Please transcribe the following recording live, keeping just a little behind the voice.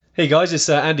Hey guys, it's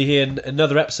Andy here in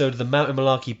another episode of the Mountain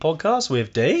Malarkey podcast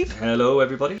with Dave. Hello,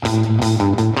 everybody.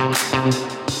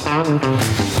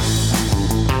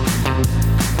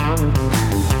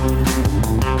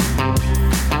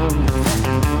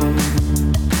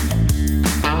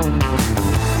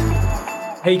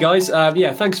 Hey guys,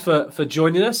 thanks for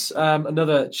joining us.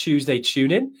 Another Tuesday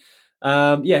tune in.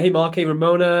 Hey Mark, hey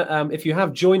Ramona. If you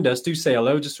have joined us, do say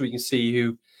hello just so we can see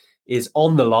who is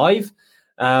on the live.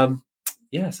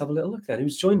 Let's have a little look then.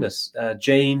 Who's joined us?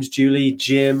 James, Julie,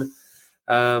 Jim.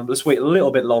 Let's wait a little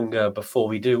bit longer before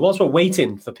we do. Whilst we're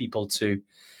waiting for people to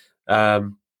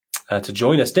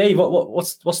join us, Dave,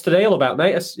 what's today all about,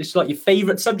 mate? It's like your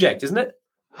favourite subject, isn't it?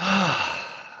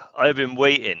 I've been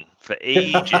waiting for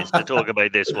ages to talk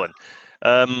about this one.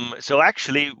 So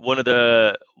actually, one of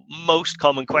the most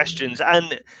common questions,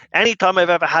 and anytime I've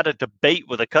ever had a debate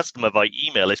with a customer by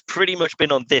email, it's pretty much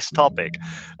been on this topic,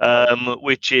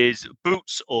 which is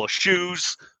boots or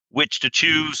shoes, which to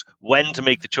choose, when to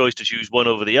make the choice to choose one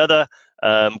over the other.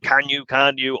 Can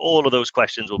you? All of those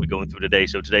questions we'll be going through today.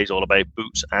 So today's all about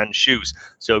boots and shoes.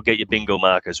 So get your bingo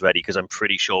markers ready because I'm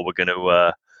pretty sure we're going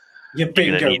to... Your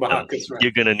bingo markers, right?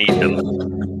 You're going to need them.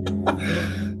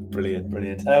 Brilliant.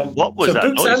 What was that?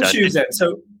 Boots and shoes then.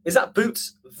 So is that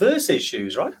boots versus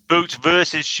shoes, right? Boots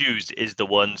versus shoes is the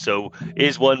one. So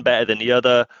is one better than the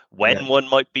other? When one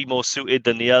might be more suited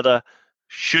than the other?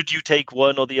 Should you take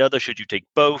one or the other? Should you take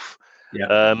both? Yeah.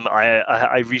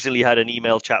 I recently had an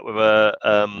email chat with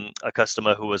a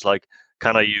customer who was like,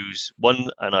 "Can I use one?"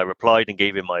 And I replied and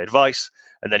gave him my advice.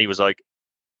 And then he was like,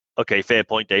 "Okay, fair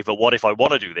point, Dave. But what if I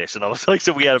want to do this?" And I was like,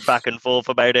 so we had a back and forth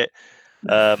about it.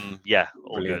 All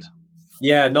Brilliant. good.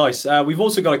 Yeah, nice. We've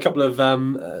also got a couple of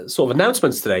sort of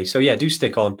announcements today. So yeah, do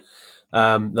stick on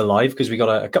the live because we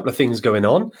got a couple of things going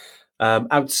on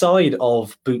outside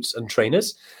of boots and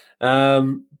trainers.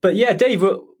 But yeah, Dave,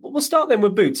 we'll start then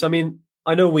with boots. I mean,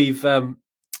 I know we've done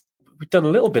a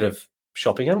little bit of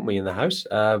shopping, haven't we, in the house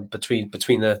between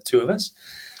the two of us.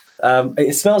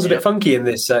 It smells a bit funky in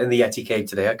this in the Yeti cave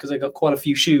today because I got quite a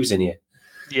few shoes in here.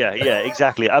 Yeah,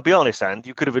 exactly. I'll be honest, and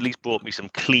you could have at least brought me some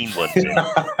clean ones in.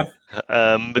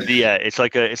 It's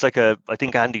like a. I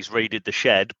think Andy's raided the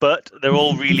shed, but they're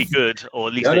all really good, or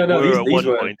at least they were at one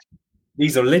point.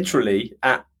 These are literally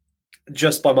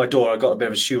just by my door. I got a bit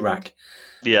of a shoe rack.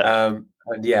 Yeah.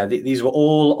 These were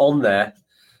all on there.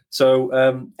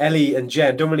 So Ellie and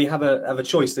Jen don't really have a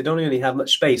choice. They don't really have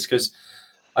much space because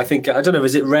I think I don't know.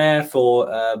 Is it rare for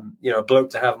a bloke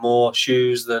to have more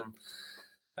shoes than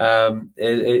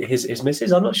his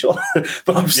missus? I'm not sure,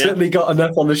 but I've certainly got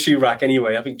enough on the shoe rack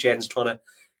anyway. I think Jen's trying to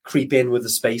creep in with the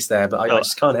space there, but I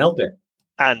just can't help it.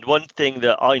 And one thing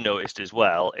that I noticed as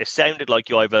well, it sounded like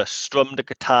you either strummed a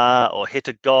guitar or hit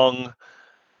a gong.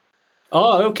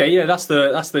 Oh, okay, yeah, that's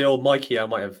the old mic here. I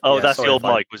might have. Oh, that's the old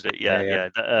mic, was it? Yeah.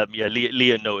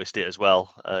 Leah noticed it as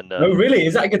well. And oh, really?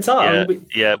 Is that a guitar? We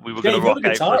were going to rock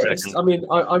out for a second. I mean,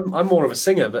 I'm more of a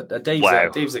singer, but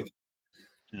Dave's a.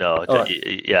 No, I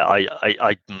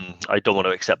don't want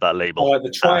to accept that label. Oh, like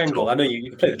the triangle. I know you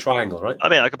can play the triangle, right? I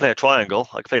mean, I can play a triangle.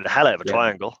 I can play the hell out of a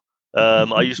triangle.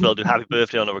 I used to be able to do Happy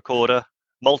Birthday on a recorder.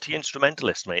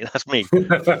 Multi-instrumentalist, mate. That's me.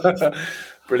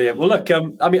 Brilliant. Well, look,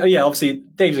 obviously,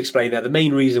 Dave's explained there. The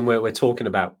main reason we're talking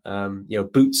about,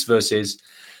 boots versus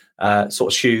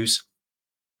sort of shoes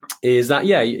is that,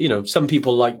 some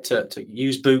people like to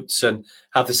use boots and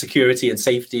have the security and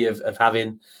safety of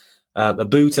having a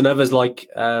boot, and others like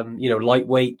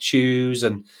lightweight shoes,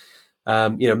 and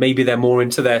maybe they're more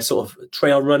into their sort of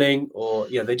trail running, or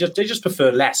they just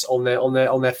prefer less on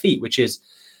their feet, which is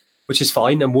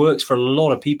fine and works for a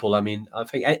lot of people. I mean, I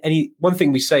think any one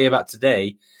thing we say about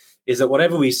today is that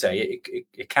whatever we say,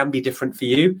 it can be different for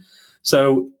you.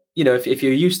 So if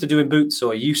you're used to doing boots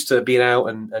or used to being out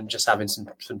and just having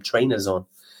some trainers on,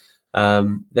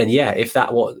 then if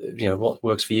that what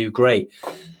works for you, great.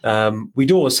 We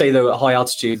do always say though at high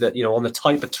altitude that on the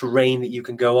type of terrain that you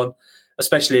can go on,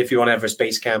 especially if you're on Everest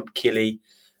Base Camp, Kili,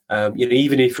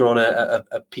 even if you're on a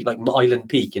peak like Island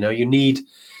Peak, you need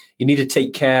to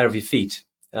take care of your feet.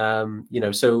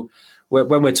 So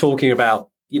when we're talking about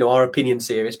our opinions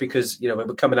here, it's because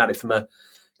we're coming at it from a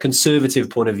conservative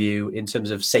point of view in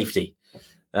terms of safety.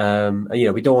 We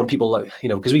don't want people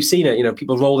because we've seen it.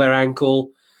 People roll their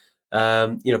ankle.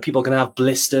 People can have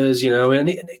blisters, and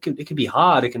it can be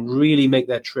hard. It can really make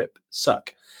their trip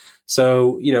suck.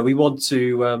 So, we want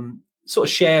to sort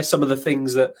of share some of the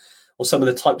things or some of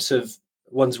the types of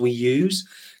ones we use,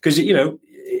 because, you don't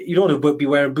want to be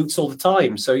wearing boots all the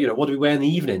time. So, what do we wear in the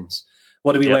evenings?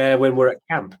 What do we wear when we're at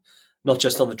camp? Not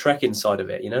just on the trekking side of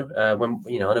it, when,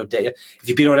 I know Dave, if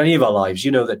you've been on any of our lives,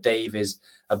 you know that Dave is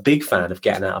a big fan of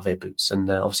getting out of their boots, and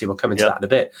obviously we'll come into that in a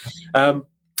bit.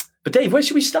 But Dave, where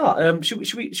should we start? Should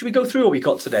we go through what we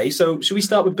got today? So should we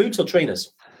start with boots or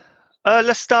trainers?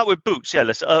 Let's start with boots. Yeah,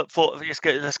 let's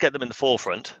get them in the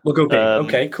forefront. We'll go big.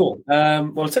 Okay, cool.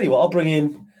 Well, I'll tell you what. I'll bring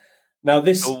in now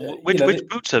this. Which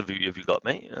boots have you got,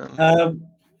 mate?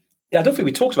 Yeah, I don't think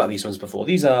we talked about these ones before.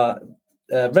 These are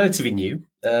relatively new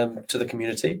to the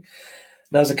community.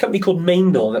 Now, there's a company called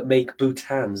Maindle that make boot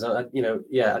hands.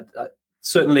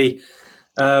 Certainly.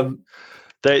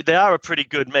 They are a pretty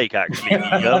good make, actually.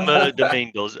 The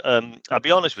Maindles. I'll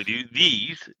be honest with you;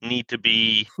 these need to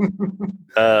be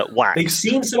waxed. They've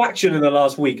seen some action in the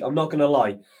last week. I'm not going to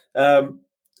lie.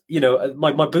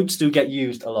 My boots do get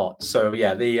used a lot. So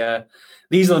yeah, these are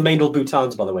the Maindle boot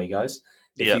hands, by the way, guys.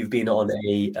 If you've been on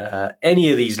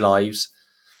any of these lives,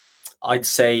 I'd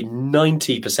say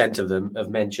 90% of them have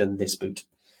mentioned this boot.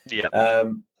 Yeah.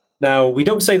 Now, we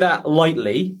don't say that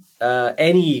lightly.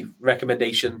 Any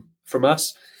recommendation from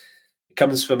us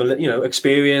comes from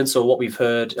experience or what we've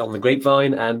heard on the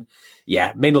grapevine. And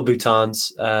yeah, Maindle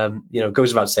Boutons,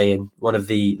 goes without saying, one of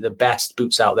the best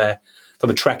boots out there from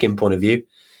a trekking point of view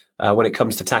when it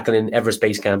comes to tackling Everest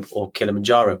Base Camp or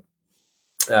Kilimanjaro.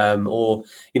 Or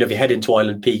if you head into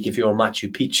Island Peak, if you're on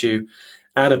Machu Picchu,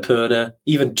 Annapurna,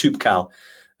 even Toubkal,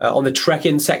 on the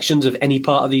trekking sections of any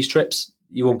part of these trips,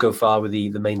 you won't go far with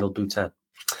the Maindle Bouton.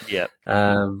 Yeah.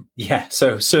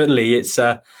 So certainly it's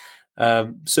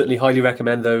certainly highly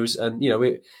recommend those. And we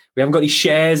haven't got any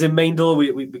shares in Maindle.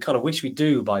 We kind of wish we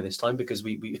do by this time, because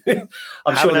we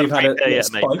I'm sure they've had a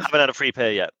spike. Haven't had a free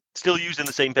pair yet. Still using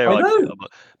the same pair. I know.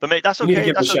 But mate, that's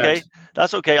okay. That's okay.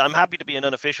 That's okay. I'm happy to be an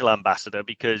unofficial ambassador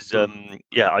because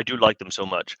I do like them so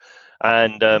much.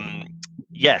 And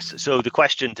yes, so the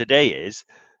question today is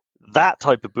that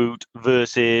type of boot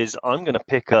versus I'm going to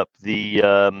pick up the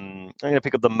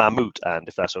Mammut, and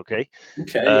if that's okay.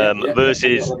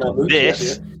 Versus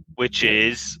this, which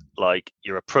is like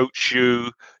your approach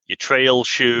shoe, your trail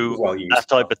shoe, that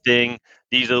type of thing.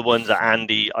 These are the ones that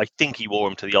Andy, I think he wore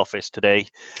them to the office today.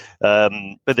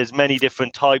 But there's many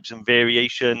different types and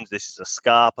variations. This is a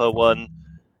Scarpa one.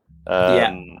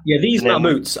 These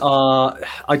Mammuts are,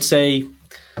 I'd say,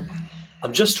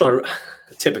 I'm just trying to,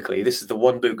 typically, this is the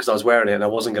one boot because I was wearing it and I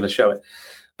wasn't going to show it.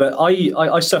 But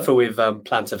I suffer with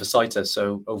plantar fasciitis,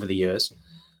 so over the years.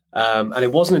 And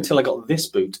it wasn't until I got this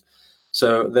boot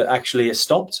so that actually it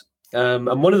stopped.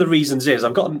 And one of the reasons is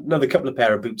I've got another couple of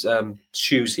pair of boots,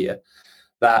 shoes here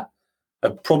that are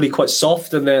probably quite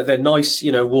soft, and they're nice,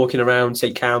 walking around,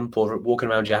 say, camp, or walking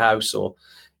around your house, or,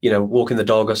 walking the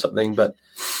dog or something. But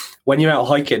when you're out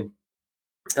hiking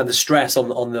and the stress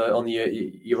on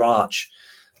your arch,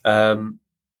 I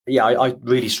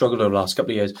really struggled over the last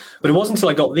couple of years. But it wasn't until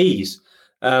I got these.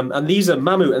 And these are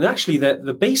Mammut, and actually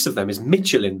the base of them is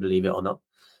Michelin, believe it or not.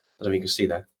 I don't know if you can see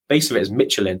that. Base of it is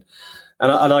Michelin.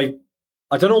 And I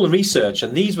done all the research,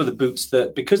 and these were the boots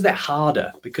that, because they're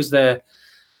harder, because they're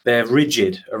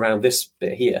rigid around this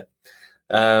bit here,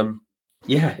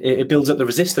 it builds up the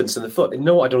resistance in the foot. And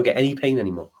I don't get any pain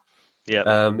anymore. Yeah.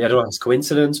 I don't know if it's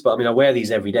coincidence, but I mean, I wear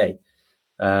these every day.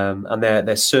 And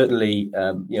they're certainly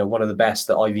one of the best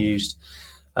that I've used.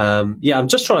 I'm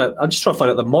just trying to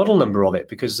find out the model number of it,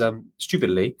 because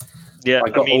stupidly, I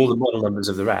got all the model numbers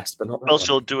of the rest, but not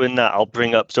also one. Doing that, I'll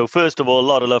bring up. So first of all, a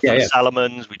lot of love for the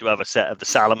Salomons. We do have a set of the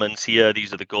Salomons here.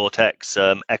 These are the Gore-Tex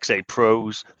XA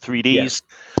Pros 3Ds. Yeah.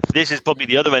 This is probably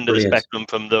the other end of the spectrum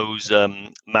from those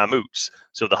Mammuts.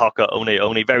 So the Hoka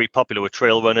One, very popular with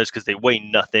trail runners because they weigh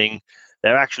nothing.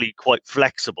 They're actually quite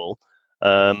flexible.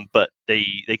 But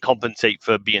they compensate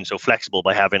for being so flexible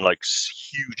by having like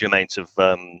huge amounts of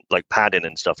like padding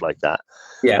and stuff like that.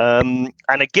 Yeah.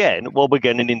 And again, what we're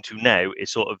getting into now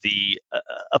is sort of the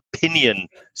opinion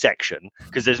section,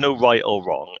 because there's no right or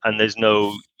wrong, and there's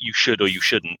no you should or you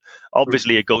shouldn't.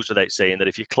 Obviously, it goes without saying that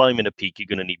if you're climbing a peak, you're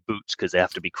going to need boots because they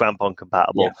have to be crampon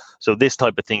compatible. Yeah. So this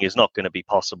type of thing is not going to be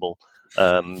possible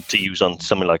to use on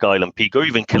something like Island Peak or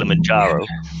even Kilimanjaro.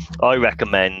 I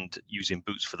recommend using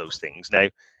boots for those things. Now,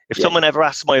 if someone ever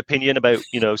asks my opinion about,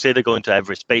 say they're going to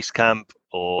Everest Base Camp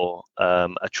or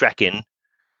a trekking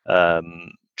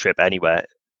trip anywhere,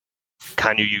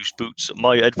 can you use boots?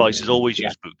 My advice is always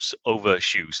use boots over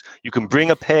shoes. You can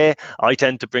bring a pair. I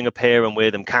tend to bring a pair and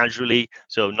wear them casually.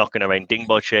 So knocking around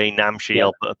Dingboche, Namche,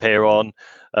 I'll put a pair on.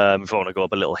 If I want to go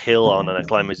up a little hill on a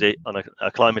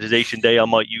acclimatization day, I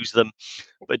might use them.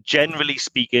 But generally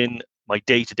speaking, my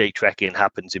day-to-day trekking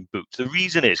happens in boots. The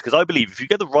reason is because I believe if you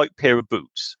get the right pair of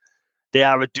boots, they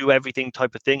are a do-everything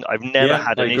type of thing. I've never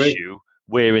had an issue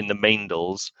wearing the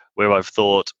Maindles where I've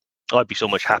thought, I'd be so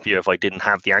much happier if I didn't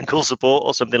have the ankle support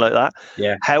or something like that.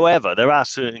 Yeah. However, there are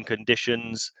certain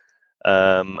conditions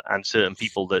and certain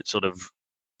people that sort of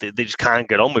they just can't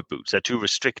get on with boots. They're too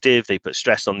restrictive. They put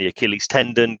stress on the Achilles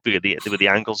tendon because the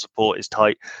ankle support is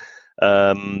tight,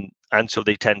 and so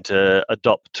they tend to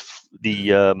adopt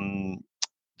the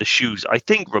shoes. I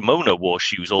think Ramona wore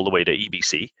shoes all the way to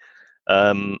EBC.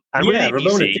 And with EBC,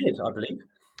 Ramona did, I believe.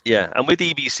 Yeah, and with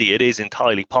EBC, it is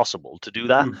entirely possible to do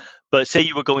that. But say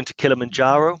you were going to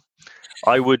Kilimanjaro,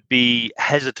 I would be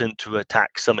hesitant to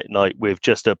attack Summit Night with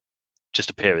just a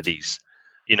pair of these.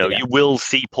 You will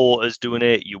see porters doing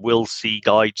it, you will see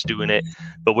guides doing it,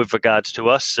 but with regards to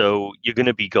us, so you're going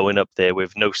to be going up there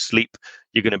with no sleep.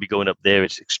 You're going to be going up there.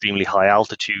 It's extremely high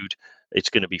altitude. It's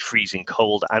going to be freezing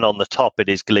cold, and on the top it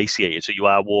is glaciated, so you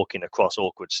are walking across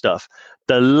awkward stuff.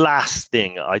 The last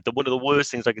thing, one of the worst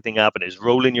things I could think happen is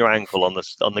rolling your ankle on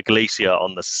the glacier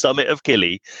on the summit of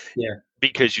Kili,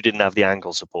 because you didn't have the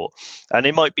ankle support. And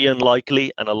it might be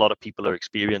unlikely, and a lot of people are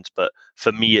experienced, but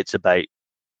for me, it's about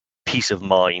peace of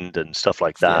mind and stuff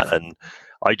like that. Yeah. And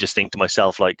I just think to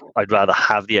myself, like, I'd rather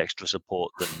have the extra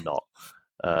support than not.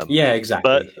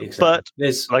 Exactly. But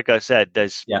like I said,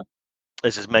 there's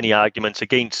as many arguments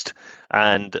against.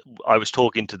 And I was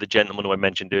talking to the gentleman who I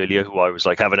mentioned earlier, who I was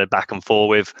like having a back and forth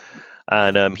with,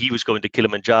 and he was going to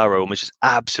Kilimanjaro and was just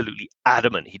absolutely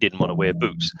adamant he didn't want to wear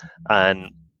boots. And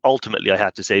ultimately, I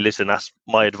had to say, listen, that's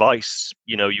my advice.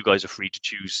 You guys are free to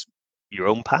choose your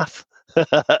own path.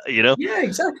 Yeah,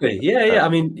 exactly. I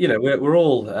mean, we're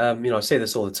all I say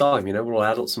this all the time, we're all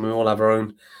adults and we all have our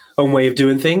own way of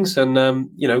doing things. And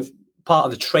part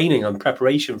of the training and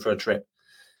preparation for a trip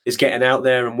is getting out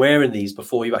there and wearing these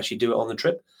before you actually do it on the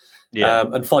trip.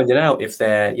 And finding out if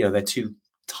they're they're too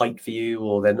tight for you,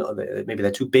 or maybe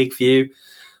they're too big for you,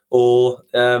 or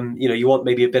you want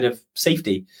maybe a bit of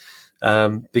safety,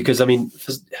 because I mean,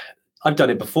 I've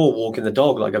done it before walking the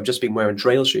dog. Like, I've just been wearing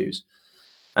trail shoes,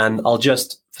 and I'll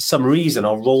just, for some reason,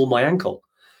 I'll roll my ankle.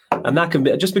 And that can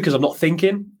be just because I'm not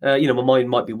thinking. My mind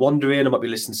might be wandering. I might be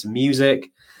listening to music.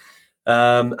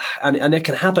 And it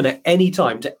can happen at any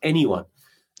time to anyone.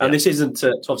 And this isn't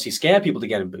to obviously scare people to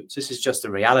get in boots. This is just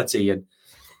the reality. And,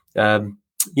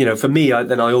 for me, I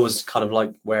always kind of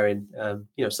like wearing,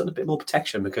 something a bit more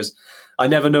protection, because I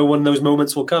never know when those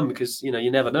moments will come, because, you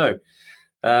never know.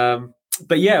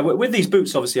 But yeah, with these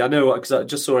boots, obviously, I know, because I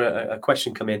just saw a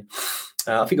question come in.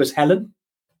 I think it was Helen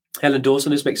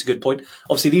Dawson. This makes a good point.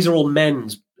 Obviously, these are all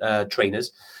men's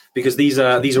trainers, because these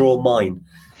are all mine.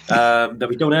 Now,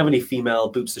 we don't have any female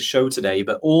boots to show today,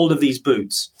 but all of these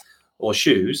boots or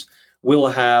shoes will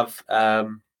have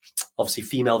obviously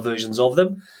female versions of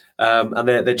them, and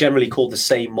they're generally called the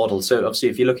same model. So obviously,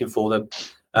 if you're looking for them,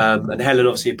 and Helen,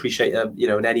 obviously, appreciate them.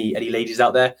 And any ladies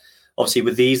out there, obviously,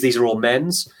 with these are all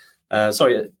men's.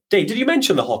 Sorry, Dave, did you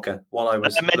mention the Hoka while I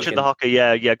was? I mentioned the Hoka,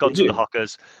 yeah, gone to the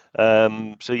Hokas.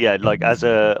 So yeah, like as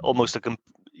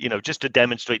just to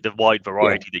demonstrate the wide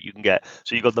variety that you can get.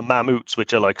 So you've got the Mammuts,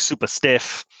 which are like super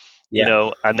stiff,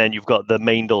 and then you've got the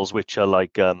Maindels, which are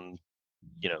like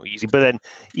easy. But then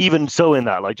even so, in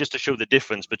that, like, just to show the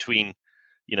difference between,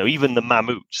 even the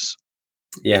Mammuts.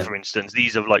 Yeah. For instance,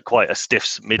 these are like quite a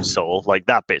stiff midsole, like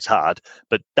that bit's hard,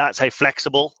 but that's how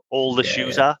flexible all the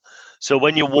shoes are. So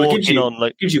when you're walking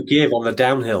gives you give on the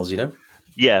downhills,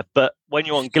 Yeah, but when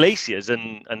you're on glaciers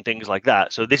and things like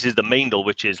that, so this is the Maindel,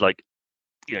 which is like,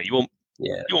 you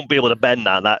won't be able to bend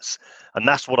that.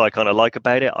 That's what I kind of like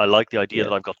about it. I like the idea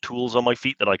that I've got tools on my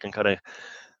feet that I can kind of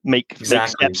make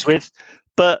steps with.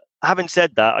 But having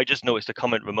said that, I just noticed a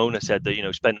comment Ramona said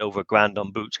that, spent over $1,000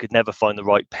 on boots, could never find the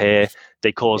right pair.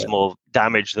 They cause more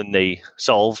damage than they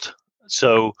solved.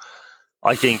 So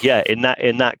I think, in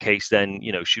that case, then,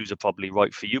 shoes are probably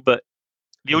right for you. But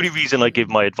the only reason I give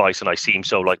my advice and I seem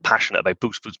so like passionate about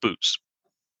boots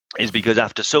is because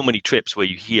after so many trips where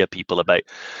you hear people about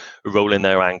rolling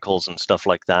their ankles and stuff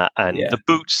like that, and the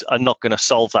boots are not going to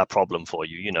solve that problem for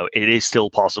you. It is still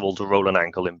possible to roll an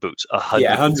ankle in boots,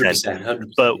 100%.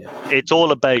 But it's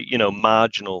all about,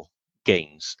 marginal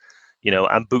gains,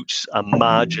 and boots are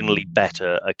marginally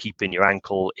better at keeping your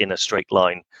ankle in a straight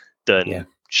line than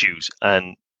shoes.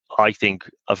 And I think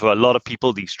for a lot of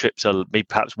people, these trips are maybe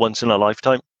perhaps once in a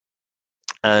lifetime,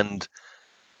 and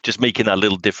just making that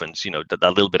little difference, that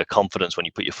little bit of confidence when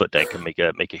you put your foot down can make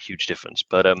a huge difference.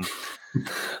 But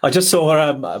I just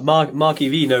saw Mark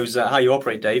EV knows how you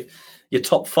operate, Dave. Your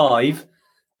top 5,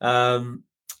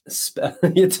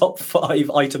 your top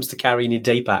 5 items to carry in your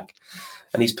day pack,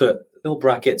 and he's put little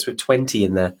brackets with 20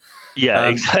 in there. Yeah,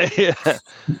 exactly.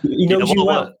 He knows you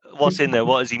well. what's in there?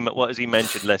 What has he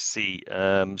mentioned? Let's see.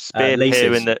 Spare pair in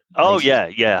Laces. the. Oh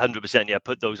Laces. yeah, 100%. Yeah,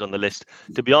 put those on the list.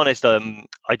 To be honest,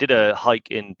 I did a hike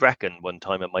in Brecon one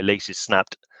time and my laces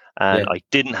snapped, and Yeah. I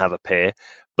didn't have a pair,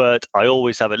 but I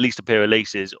always have at least a pair of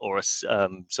laces or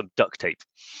some duct tape.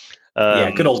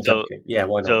 Yeah. Good old So duck. Yeah.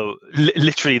 Why not? so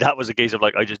literally, that was a case of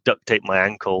like I just duct taped my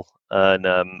ankle and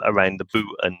around the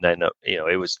boot, and then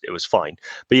it was fine.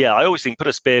 But yeah, I always think put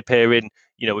a spare pair in.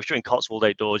 If you're in Cotswold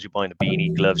Outdoors, you're buying a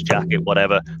beanie, gloves, jacket,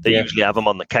 whatever. They Yeah. usually have them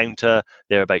on the counter.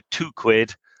 They're about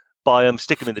 £2. Buy them,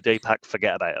 stick them in the day pack,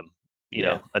 forget about them.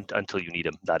 Until you need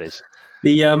them. That is.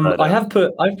 I've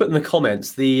put in the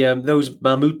comments those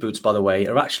Mammut boots, by the way,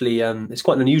 are actually it's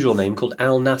quite an unusual name called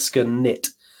Al Nasker Knit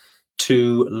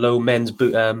 2 low men's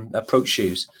boot approach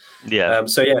shoes. Yeah.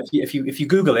 So yeah, if you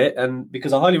Google it, and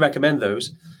because I highly recommend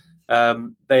those,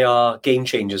 they are game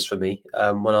changers for me.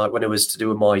 When it was to do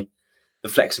with the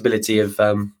flexibility of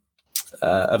a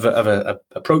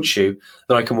approach shoe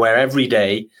that I can wear every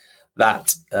day,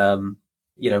 that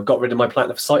got rid of my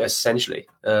plantar fasciitis essentially.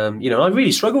 I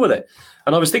really struggle with it,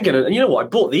 and I was thinking, and you know what, I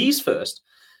bought these first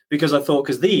because I thought,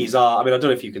 because these are, I don't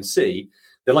know if you can see,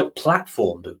 they're like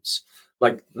platform boots.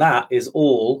 Like that is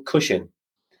all cushion,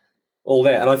 all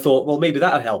there. And I thought, well, maybe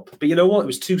that'll help. But you know what? It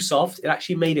was too soft. It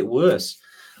actually made it worse.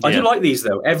 Yeah. I do like these,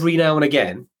 though, every now and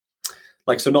again.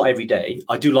 So not every day.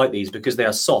 I do like these because they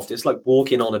are soft. It's like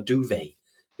walking on a duvet.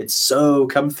 It's so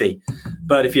comfy.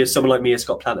 But if you're someone like me who's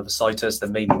got plantar fasciitis,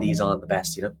 then maybe these aren't the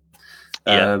best,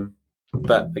 Yeah.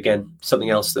 But again, something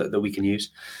else that we can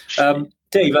use.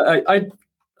 Dave, I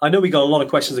know we got a lot of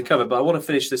questions to cover, but I want to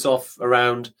finish this off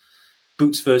around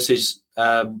boots versus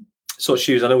sort of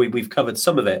shoes. I know we've covered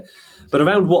some of it, but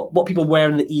around what people wear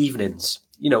in the evenings,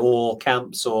 or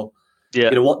camps, or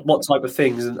what type of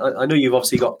things. And I know you've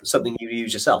obviously got something you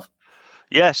use yourself.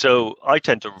 Yeah, so I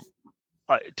tend to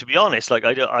be honest, like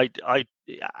I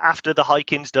after the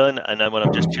hiking's done, and then when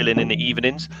I'm just chilling in the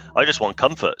evenings, I just want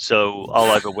comfort. So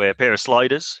I'll either wear a pair of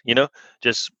sliders,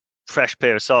 just fresh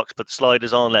pair of socks, put the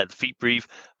sliders on, let the feet breathe.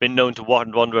 Been known to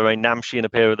wander around Namche in a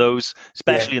pair of those,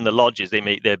 especially in the lodges.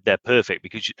 They're perfect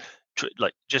because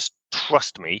just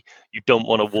trust me, you don't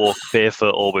want to walk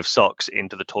barefoot or with socks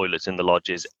into the toilets in the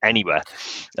lodges anywhere.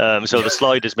 So the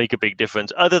sliders make a big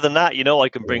difference. Other than that, I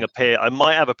can bring a pair. I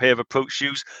might have a pair of approach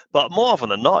shoes, but more often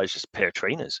than not, it's just a pair of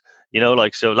trainers.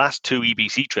 So last 2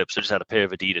 EBC trips, I just had a pair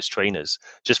of Adidas trainers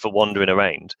just for wandering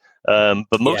around.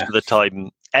 But most of the time,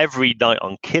 every night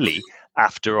on Killy,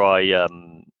 after I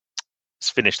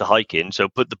finish the hiking, so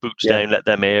put the boots down, let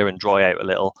them air and dry out a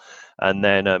little, and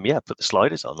then put the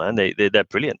sliders on, man. They're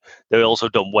brilliant. They also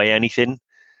don't weigh anything,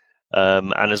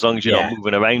 and as long as you're not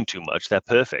moving around too much, they're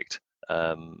perfect.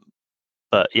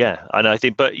 But yeah, and I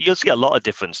think, but you'll see a lot of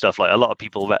different stuff. Like a lot of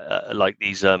people like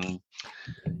these, they're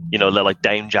like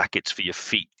down jackets for your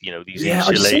feet. These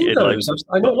insulated. I've seen those.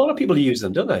 I know a lot of people use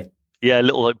them, don't they? Yeah,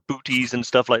 little like booties and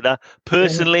stuff like that.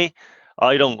 Personally,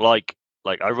 I don't like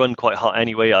I run quite hot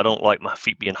anyway. I don't like my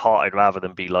feet being hot. I'd rather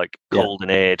them be like cold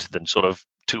and aired than sort of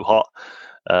too hot.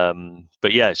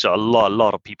 But yeah, so a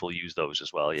lot of people use those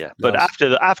as well. Yeah, but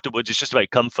afterwards, it's just about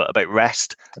comfort, about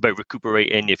rest, about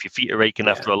recuperating. If your feet are aching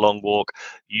after a long walk,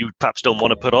 you perhaps don't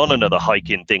want to put on another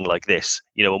hiking thing like this,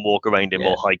 and walk around in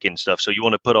more hiking stuff. So you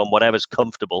want to put on whatever's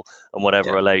comfortable and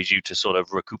whatever allows you to sort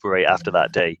of recuperate after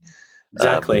that day.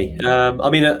 Exactly.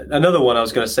 Another one I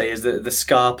was going to say is the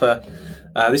Scarpa.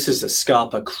 This is a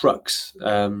Scarpa Crux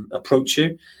approach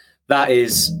shoe. That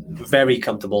is very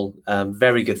comfortable,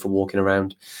 very good for walking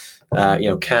around,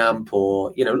 camp,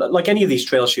 or like any of these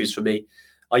trail shoes. For me,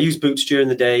 I use boots during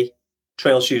the day,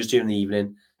 trail shoes during the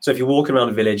evening. So if you're walking around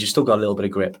a village, you've still got a little bit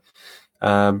of grip.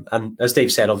 And as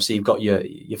Dave said, obviously you've got your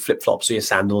flip flops or your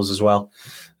sandals as well.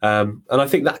 And I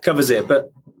think that covers it.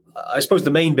 But I suppose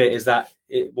the main bit is that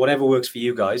whatever works for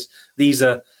you guys, these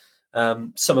are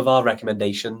some of our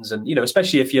recommendations. And,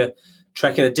 especially if you're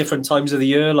trekking at different times of the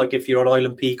year, like if you're on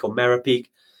Island Peak or Mera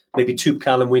Peak, maybe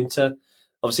Toubkal in winter.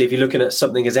 Obviously, if you're looking at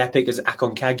something as epic as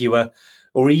Aconcagua,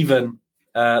 or even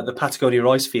the Patagonia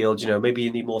Rice Field, maybe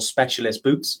you need more specialist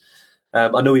boots.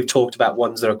 I know we've talked about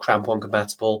ones that are crampon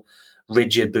compatible,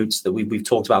 rigid boots that we've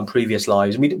talked about in previous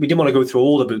lives. We didn't want to go through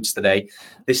all the boots today.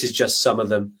 This is just some of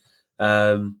them.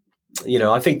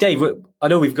 I think, Dave, I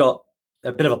know we've got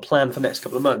a bit of a plan for the next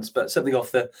couple of months, but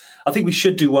I think we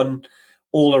should do one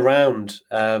all around,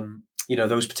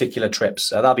 those particular trips.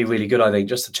 That'd be really good, I think,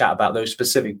 just to chat about those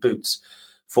specific boots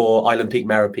for Island Peak,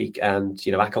 Mera Peak, and,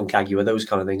 Aconcagua, those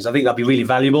kind of things. I think that'd be really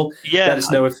valuable. Yeah. Let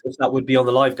us know if that would be on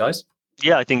the live, guys.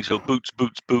 Yeah, I think so.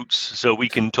 Boots. So we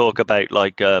can talk about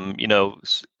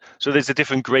So there's the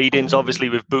different gradings. Obviously,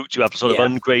 with boots, you have sort of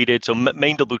ungraded. So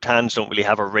Meindl Boutans don't really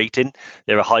have a rating.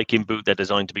 They're a hiking boot. They're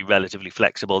designed to be relatively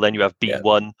flexible. Then you have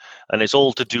B1, and it's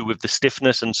all to do with the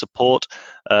stiffness and support,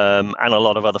 and a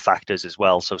lot of other factors as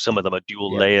well. So some of them are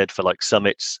dual layered for like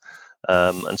summits.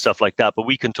 And stuff like that. But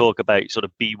we can talk about sort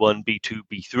of B1, B2,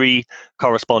 B3,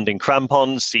 corresponding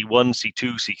crampons, C1,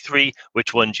 C2, C3,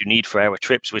 which ones you need for our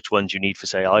trips, which ones you need for,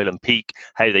 say, Island Peak,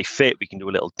 how they fit. We can do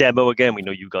a little demo again. We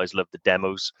know you guys love the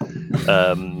demos.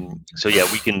 So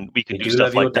yeah, we can do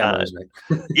stuff like that.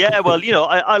 Demos, yeah, well,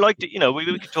 I like to,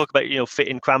 we can talk about,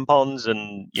 fitting crampons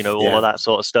and, all of that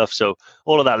sort of stuff. So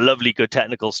all of that lovely, good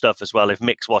technical stuff as well. If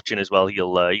Mick's watching as well,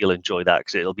 he'll enjoy that,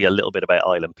 because it'll be a little bit about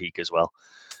Island Peak as well.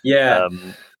 Yeah.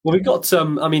 Well, we've got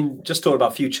some, just talking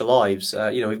about future lives,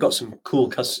 we've got some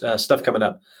cool stuff coming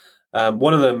up.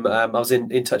 One of them, I was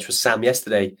in touch with Sam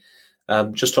yesterday,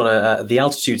 just on the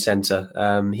Altitude Center.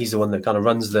 He's the one that kind of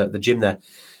runs the gym there.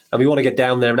 And we want to get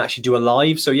down there and actually do a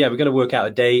live. So, yeah, we're going to work out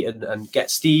a day and get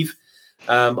Steve,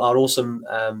 our awesome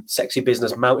Sexy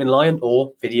Business mountain lion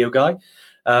or video guy.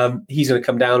 He's going to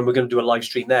come down and we're going to do a live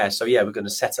stream there. So, yeah, we're going to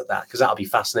set up that, because that'll be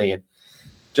fascinating.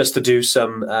 Just to do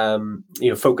some,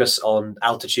 focus on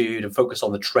altitude and focus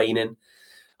on the training.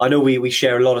 I know we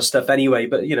share a lot of stuff anyway,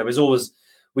 but, there's always,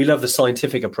 we love the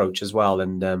scientific approach as well.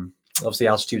 And obviously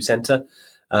Altitude Center,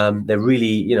 they're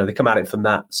really, they come at it from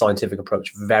that scientific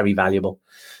approach. Very valuable.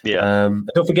 Yeah.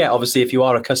 Don't forget, obviously, if you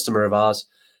are a customer of ours,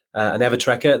 an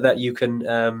Evertrekker, that you can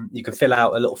fill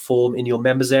out a little form in your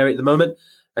members area at the moment,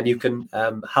 and you can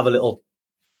have a little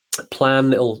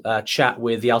chat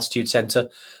with the Altitude Center.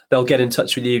 They'll get in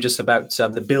touch with you just about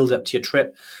the build up to your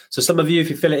trip. So some of you, if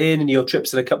you fill it in and your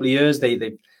trip's in a couple of years,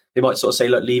 they might sort of say,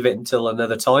 look, leave it until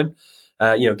another time,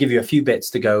 give you a few bits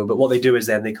to go. But what they do is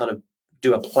then they kind of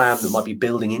do a plan that might be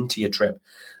building into your trip.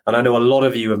 And I know a lot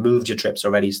of you have moved your trips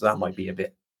already, so that might be a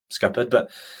bit scuppered,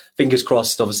 but fingers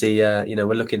crossed. Obviously,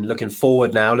 we're looking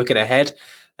forward now, looking ahead,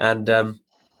 and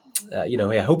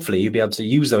hopefully you'll be able to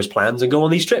use those plans and go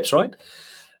on these trips, right?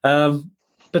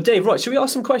 But Dave, right, should we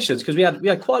ask some questions? Because we had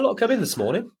quite a lot come in this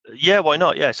morning. Yeah, why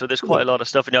not? Yeah, so there's quite a lot of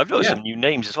stuff in here. I've noticed some new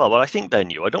names as well, but I think they're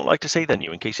new. I don't like to say they're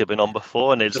new in case they've been on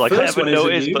before, and it's like I haven't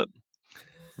noticed, but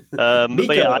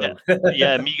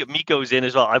Miko's in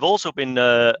as well. I've also been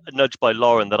nudged by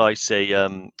Lauren that I say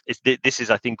this is,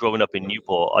 I think, growing up in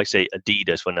Newport, I say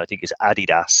Adidas when I think it's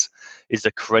Adidas is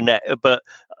the correct, but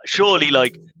surely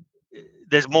like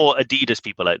there's more Adidas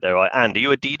people out there, right? And are you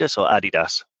Adidas or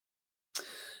Adidas?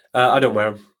 I don't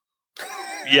wear them.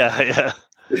 Yeah.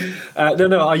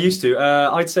 No, I used to.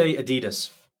 I'd say Adidas.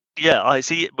 Yeah, I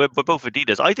see. We're both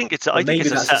Adidas. I think it's. I think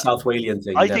it's a South Walian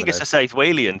thing. I think it's a South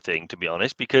Walian thing, to be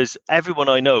honest, because everyone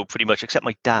I know, pretty much except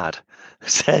my dad,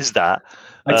 says that.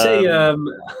 I'd say.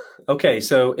 Okay,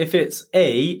 so if it's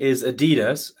A is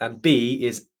Adidas and B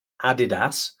is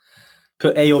Adidas,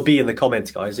 put A or B in the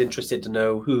comments, guys. Interested to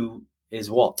know who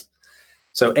is what.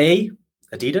 So A,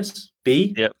 Adidas.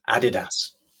 B, Adidas.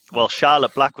 Well,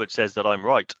 Charlotte Blackwood says that I'm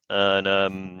right, and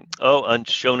and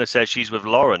Shona says she's with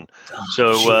Lauren.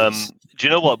 So do you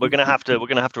know what? We're gonna have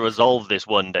to resolve this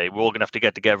one day. We're all gonna have to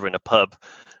get together in a pub,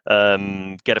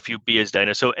 get a few beers down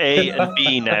there. So A and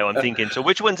B now. I'm thinking. So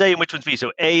which one's A and which one's B?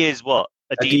 So A is what?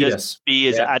 Adidas. B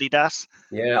is Adidas.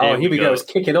 Yeah. Oh, here we go. It's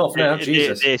kicking off now.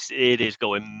 Jesus. It is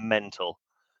going mental.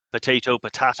 Potato.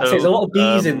 There's a lot of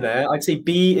B's in there. I'd say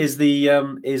B is the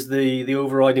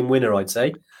overriding winner. I'd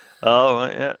say. Oh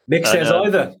right, yeah. Mick says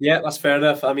either. Yeah, that's fair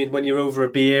enough. I mean, when you're over a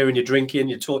beer and you're drinking,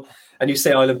 you talk, and you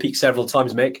say Island Peak several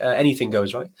times, Mick, anything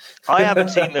goes, right? I have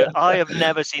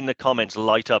never seen the comments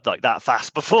light up like that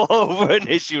fast before over an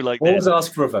issue like this. Always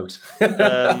ask for a vote.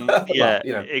 Yeah,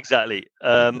 well, exactly.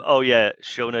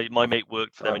 Shona, my mate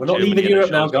worked for them. We're not leaving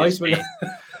Europe now, guys. Shona,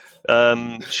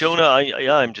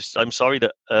 I'm sorry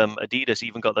that Adidas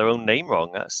even got their own name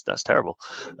wrong. That's terrible.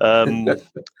 Nike.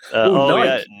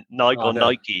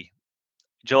 Nike.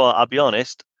 Joe, I'll be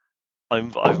honest.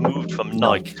 I've moved from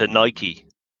Nike to Nike.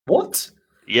 What?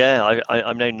 Yeah,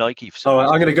 I'm now Nike. For some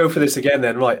reason. I'm going to go for this again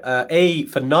then. Right, A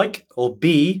for Nike or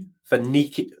B for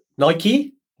Nike?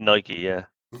 Nike, yeah.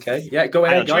 Okay, yeah, go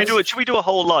ahead, guys. Should we do a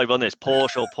whole live on this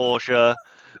Porsche?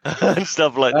 And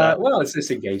stuff like that. Well, it's this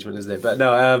engagement, isn't it? But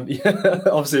no,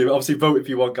 obviously vote if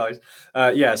you want, guys.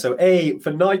 So A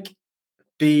for Nike,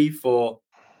 B for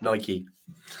Nike.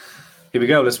 Here we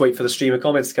go. Let's wait for the stream of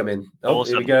comments to come in. Oh,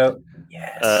 awesome. Here we go.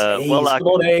 Yes. Come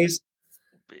on, A's.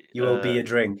 You will be a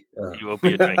drink. You will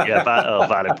be a drink. Yeah,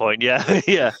 valid point. Yeah,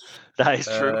 yeah, that is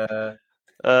true.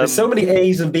 There's so many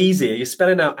A's and B's here. You're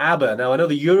spelling out ABBA. Now, I know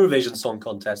the Eurovision Song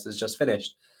Contest has just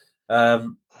finished.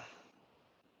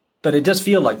 but it does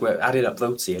feel like we're adding up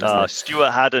votes here, doesn't it?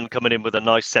 Stuart Haddon coming in with a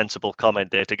nice, sensible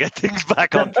comment there to get things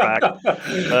back on track.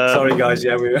 Sorry, guys.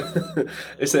 Yeah,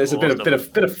 it's a Awesome.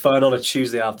 bit of fun on a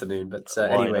Tuesday afternoon. But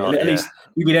anyway, not? at least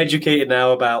we've been educated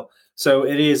now about. So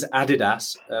it is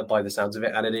Adidas by the sounds of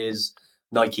it, and it is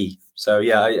Nike. So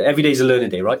yeah, every day's a learning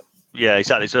day, right? Yeah,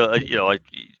 exactly. So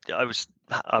I was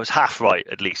half right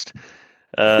at least,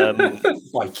 because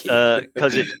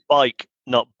it's bike,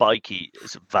 not bikey.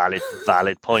 It's a valid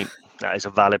point. That is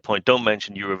a valid point. Don't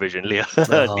mention Eurovision, Leah.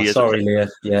 Sorry, Leah.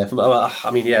 Yeah,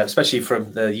 I mean, yeah, especially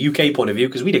from the UK point of view,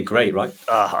 because we did great, right?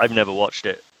 I've never watched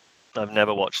it. I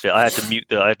had to mute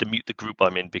the group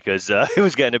I'm in because it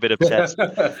was getting a bit obsessed.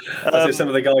 Some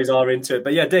of the guys are into it,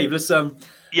 but yeah, Dave, let's it'd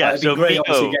be great, Miko,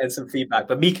 obviously getting some feedback.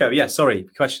 But Miko, yeah, sorry,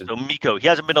 question. So Miko, he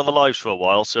hasn't been on the lives for a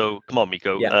while, so come on,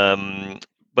 Miko. Yeah.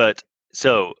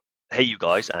 Hey, you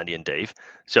guys, Andy and Dave.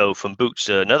 So from Boots,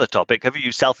 another topic. Have you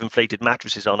used self-inflated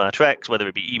mattresses on our treks, whether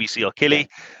it be EBC or Kili?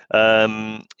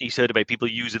 He's heard about people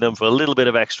using them for a little bit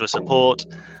of extra support.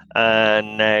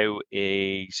 And now,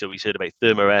 he's heard about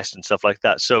Thermarest and stuff like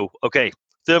that. So, okay,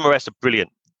 Thermarest are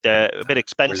brilliant. They're a bit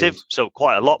expensive, so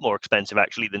quite a lot more expensive,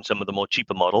 actually, than some of the more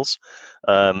cheaper models.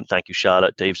 Thank you,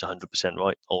 Charlotte. Dave's 100%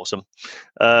 right. Awesome.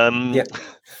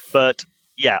 But...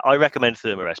 yeah, I recommend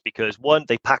Thermarest because, one,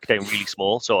 they pack down really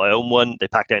small. So I own one. They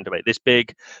pack down to about this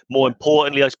big. More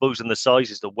importantly, I suppose, than the size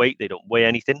is the weight. They don't weigh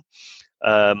anything.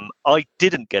 I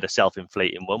didn't get a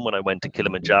self-inflating one when I went to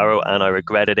Kilimanjaro, and I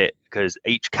regretted it because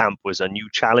each camp was a new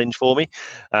challenge for me.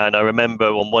 And I remember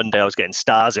on one day I was getting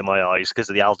stars in my eyes because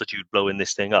of the altitude blowing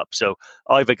this thing up. So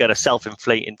either get a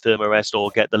self-inflating Thermarest or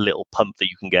get the little pump that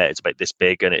you can get. It's about this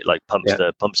big, and it pumps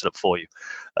it up for you.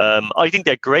 I think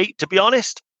they're great, to be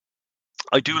honest.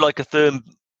 I do like a therm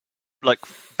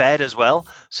bed as well.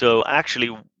 So actually,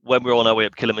 when we were on our way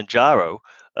up Kilimanjaro,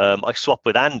 I swapped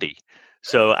with Andy.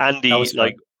 So Andy,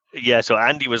 so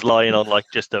Andy was lying on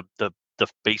just the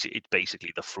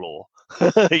basically the floor,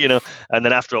 And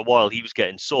then after a while, he was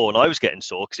getting sore, and I was getting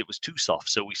sore because it was too soft.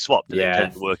 So we swapped, and it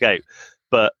tended to work out.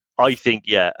 But I think,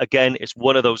 again, it's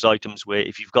one of those items where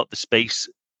if you've got the space,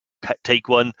 take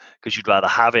one because you'd rather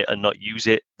have it and not use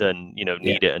it than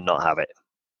need it and not have it.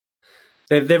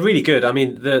 They're really good. I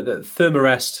mean, the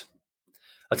Thermarest,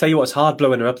 I'll tell you what, it's hard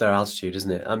blowing her up their altitude, isn't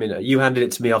it? I mean, you handed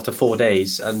it to me after 4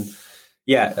 days, and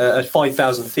at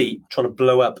 5,000 feet, trying to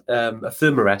blow up a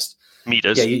Thermarest.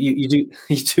 Meters. Yeah, you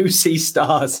do see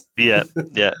stars. Yeah.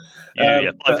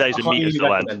 5,000 meters.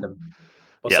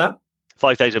 What's that?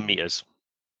 5,000 meters.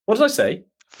 What did I say?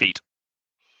 Feet.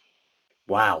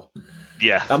 Wow.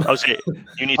 Yeah, I was saying,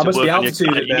 you need to work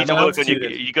on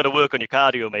your. You got to work on your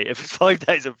cardio, mate. If it's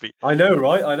 5,000 feet, I know,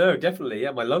 right? I know, definitely.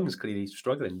 Yeah, my lungs clearly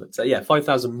struggling, but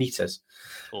 5,000 meters.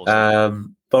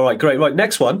 Awesome. All right, great. Right,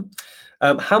 next one.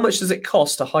 How much does it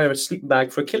cost to hire a sleeping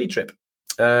bag for a Kili trip?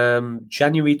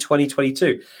 January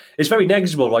 2022. It's very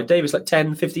negligible, right, Dave? It's like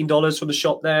 $10-15 from the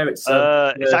shop there. It's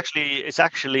 $40.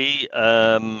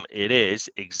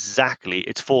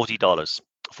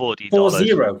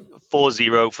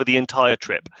 $40 for the entire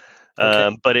trip.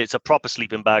 But it's a proper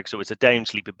sleeping bag, so it's a down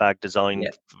sleeping bag designed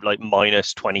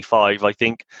minus 25, I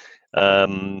think.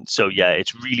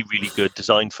 It's really, really good,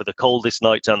 designed for the coldest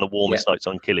nights and the warmest nights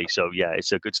on Kili. So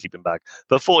it's a good sleeping bag,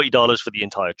 but $40 for the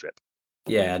entire trip.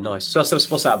 Yeah, nice. So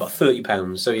that's what's that, about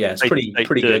 £30? So it's pretty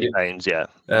good. £30, yeah.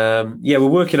 We're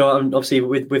working on, obviously,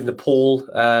 with Nepal,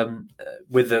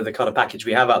 with the kind of package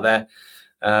we have out there.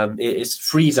 It's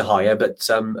free to hire, but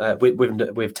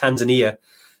with Tanzania,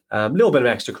 a little bit of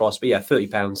extra cost, but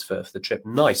 £30 for the trip.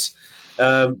 Nice.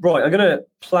 Right, I'm going to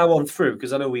plow on through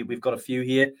because I know we've got a few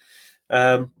here.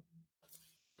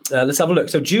 Let's have a look.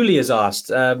 So Julia's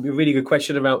asked a really good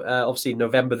question about obviously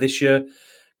November this year.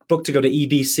 Booked to go to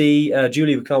EBC.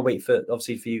 Julia, we can't wait for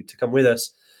you to come with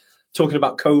us. Talking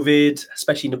about COVID,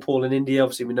 especially Nepal and India.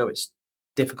 Obviously, we know it's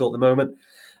difficult at the moment.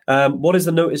 What is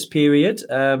the notice period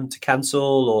to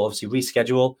cancel or obviously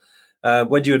reschedule?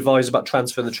 When do you advise about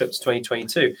transferring the trip to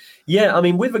 2022? Yeah, I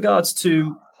mean, with regards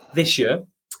to this year,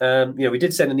 we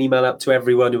did send an email out to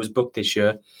everyone who was booked this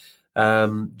year.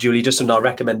 Julie, just on our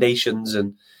recommendations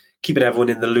and keeping everyone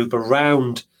in the loop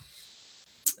around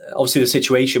obviously the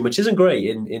situation, which isn't great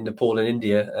in Nepal and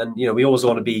India. And, we always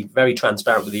want to be very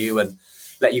transparent with you and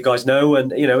let you guys know.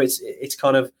 And, it's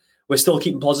kind of, we're still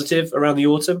keeping positive around the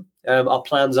autumn. Our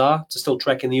plans are to still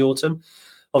trek in the autumn.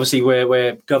 Obviously,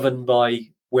 we're governed by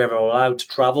where we're allowed to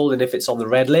travel. And if it's on the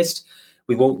red list,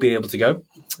 we won't be able to go.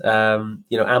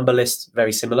 Amber list,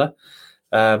 very similar.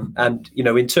 And,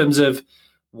 in terms of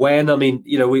when, I mean,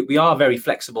 we are very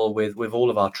flexible with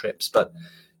all of our trips. But,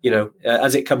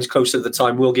 as it comes closer to the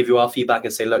time, we'll give you our feedback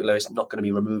and say, look, it's not going to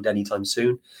be removed anytime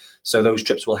soon. So those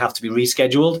trips will have to be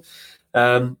rescheduled.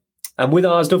 And with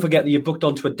ours, don't forget that you're booked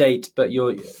onto a date, but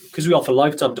because we offer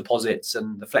lifetime deposits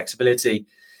and the flexibility,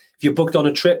 if you're booked on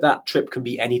a trip, that trip can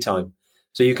be anytime.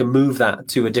 So you can move that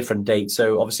to a different date.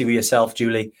 So obviously with yourself,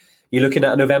 Julie, you're looking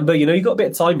at November, you've got a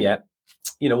bit of time yet.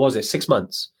 What was it, 6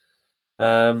 months?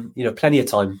 Plenty of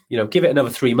time. Give it another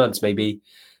 3 months maybe.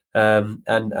 And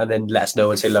then let us know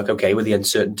and say, look, okay, with the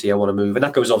uncertainty, I want to move. And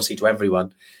that goes obviously to everyone.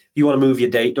 If you want to move your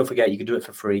date, don't forget you can do it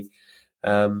for free.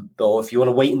 But if you want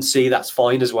to wait and see, that's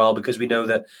fine as well, because we know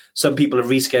that some people have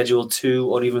rescheduled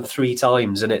 2 or even 3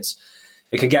 times, and it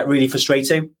can get really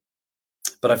frustrating.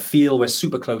 But I feel we're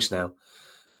super close now.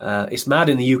 It's mad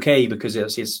in the UK because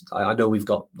I know we've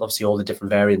got obviously all the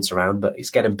different variants around, but it's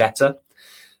getting better.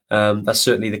 That's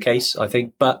certainly the case, I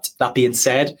think. But that being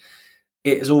said,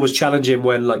 it is always challenging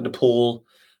when like Nepal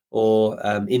or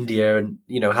India and,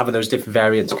 having those different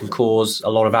variants can cause a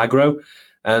lot of aggro.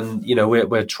 And,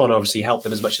 we're trying to obviously help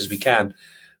them as much as we can,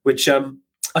 which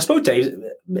I suppose, Dave,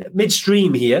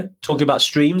 midstream here, talking about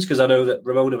streams, because I know that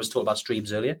Ramona was talking about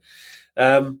streams earlier.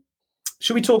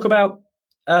 Should we talk about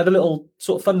the little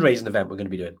sort of fundraising event we're going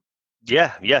to be doing?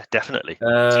 Yeah, definitely.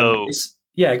 Go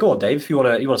on, Dave. If you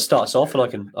want to start us off,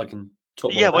 and I can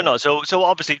talk. Yeah, why not? So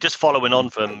obviously, just following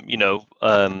on from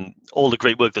all the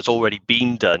great work that's already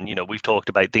been done. We've talked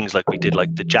about things like we did,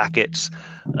 like the jackets,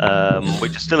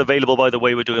 which are still available. By the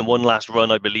way, we're doing one last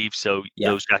run, I believe. So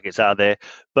those jackets are there.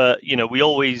 But we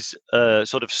always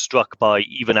sort of struck by,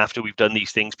 even after we've done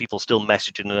these things, people still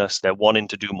messaging us. They're wanting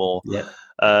to do more. Yeah.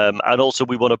 And also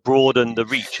we want to broaden the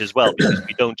reach as well, because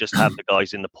we don't just have the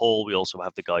guys in Nepal, we also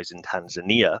have the guys in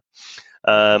Tanzania.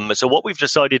 So what we've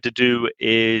decided to do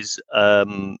is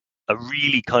a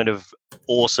really kind of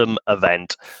awesome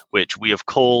event, which we have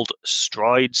called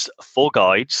Strides for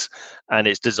Guides, and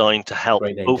it's designed to help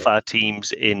both our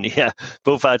teams in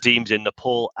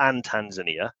Nepal and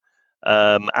Tanzania.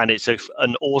 And it's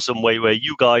an awesome way where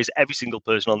you guys, every single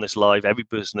person on this live, every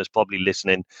person that's probably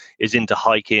listening, is into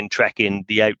hiking, trekking,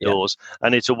 the outdoors.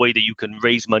 And it's a way that you can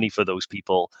raise money for those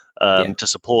people to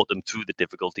support them through the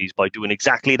difficulties by doing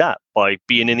exactly that, by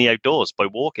being in the outdoors, by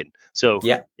walking. So,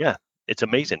 it's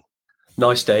amazing.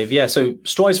 Nice, Dave. Yeah, so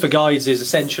Strides for Guides is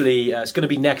essentially, it's going to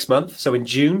be next month. So in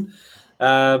June,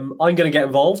 I'm going to get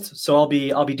involved. So I'll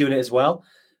be doing it as well.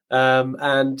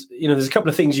 And, there's a couple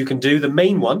of things you can do. The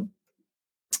main one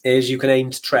is you can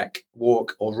aim to trek,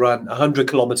 walk, or run 100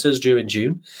 kilometers during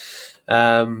June.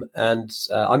 And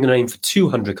I'm going to aim for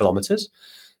 200 kilometers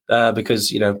because,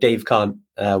 Dave can't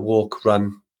walk,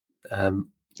 run,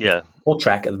 or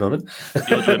track at the moment.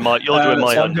 You're doing my so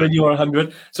 100. I'm doing your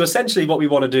 100. So essentially what we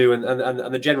want to do, and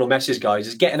the general message, guys,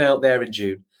 is getting out there in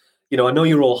June. I know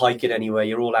you're all hiking anyway.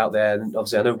 You're all out there. And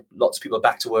obviously I know lots of people are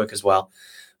back to work as well.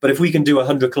 But if we can do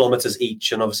 100 kilometers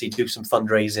each and obviously do some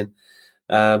fundraising,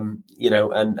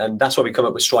 and that's why we come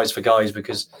up with Strides for Guides,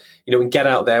 because, we can get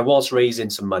out there whilst raising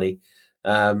some money.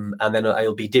 And then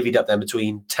it'll be divvied up then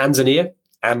between Tanzania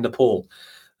and Nepal.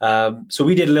 So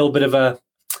we did a little bit of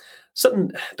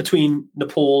something between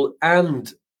Nepal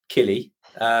and Kili.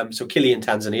 So Kili in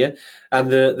Tanzania,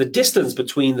 and the distance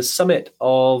between the summit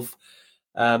of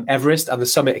Everest and the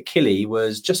summit of Kili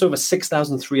was just over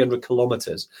 6,300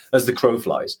 kilometers as the crow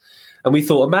flies. And we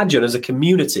thought, imagine as a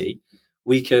community,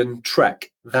 we can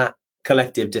trek that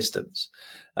collective distance.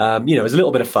 It's a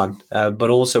little bit of fun, but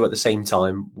also at the same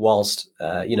time, whilst,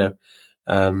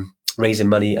 raising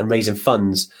money and raising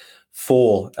funds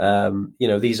for,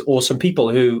 these awesome people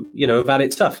who, have had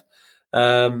it tough.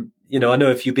 I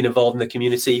know if you've been involved in the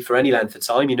community for any length of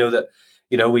time, you know that,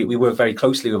 we work very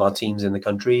closely with our teams in the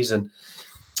countries. And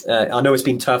I know it's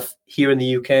been tough here in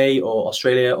the UK or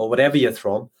Australia or whatever you're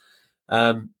from.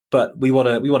 But we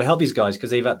want to help these guys because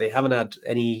they haven't had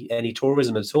any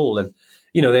tourism at all, and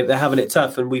they're having it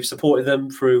tough, and we've supported them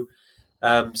through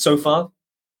so far.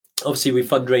 Obviously, we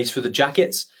fundraised for the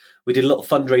jackets. We did a little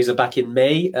fundraiser back in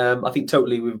May. I think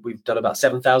totally we've done about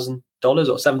 $7,000 or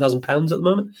 £7,000 at the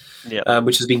moment,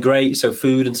 which has been great. So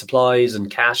food and supplies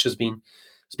and cash has been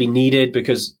needed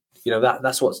because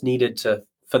that's what's needed for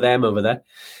them over there.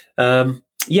 So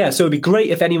it'd be great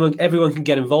if everyone can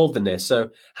get involved in this. So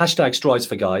hashtag Strides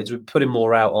for Guides. We're putting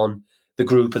more out on the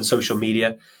group and social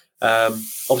media.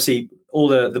 Obviously, all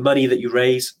the money that you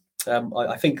raise,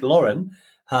 I think Lauren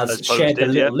has shared a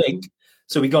little link.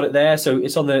 So we got it there. So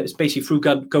it's basically through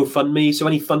GoFundMe. So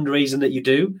any fundraising that you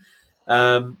do,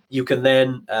 you can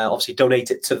then obviously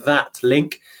donate it to that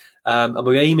link. And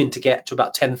we're aiming to get to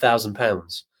about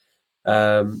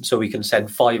 £10,000. So we can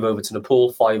send 5 over to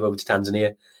Nepal, 5 over to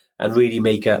Tanzania, and really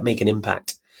make an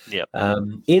impact.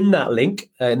 In that link,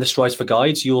 in the Strides for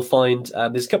Guides, you'll find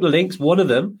there's a couple of links. One of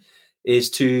them is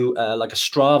to like a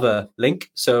Strava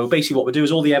link. So basically what we do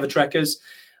is all the Evertrekkers,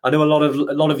 I know a lot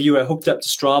of you are hooked up to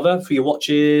Strava for your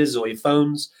watches or your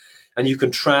phones, and you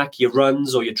can track your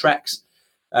runs or your treks.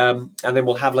 And then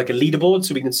we'll have like a leaderboard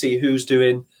so we can see who's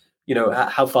doing,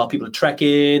 how far people are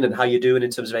trekking and how you're doing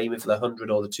in terms of aiming for the 100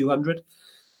 or the 200.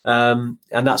 And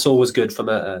that's always good from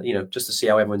just to see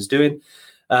how everyone's doing.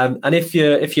 And if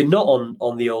you're not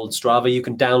on the old Strava, you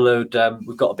can download.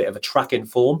 We've got a bit of a tracking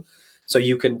form, so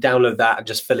you can download that and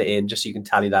just fill it in, just so you can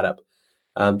tally that up,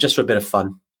 just for a bit of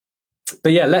fun.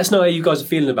 But yeah, let us know how you guys are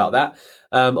feeling about that.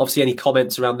 Obviously, any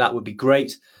comments around that would be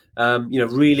great.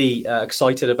 Really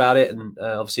excited about it, and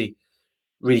obviously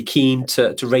really keen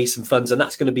to raise some funds, and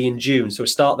that's going to be in June. So we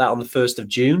start that on the 1st of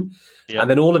June. Yep. And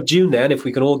then all of June then, if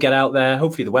we can all get out there,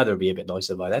 hopefully the weather will be a bit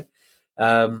nicer by then,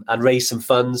 and raise some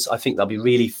funds. I think that'll be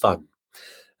really fun,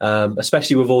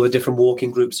 especially with all the different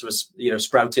walking groups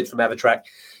sprouted from Evertrek.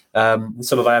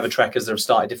 Some of our Evertrekkers that have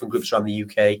started different groups around the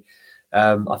UK.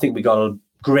 I think we got a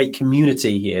great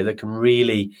community here that can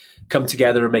really come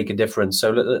together and make a difference.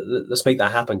 So let's make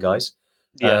that happen, guys.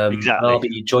 Yeah, exactly. I'll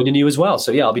be joining you as well.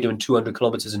 So yeah, I'll be doing 200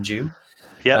 kilometers in June.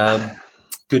 Yeah.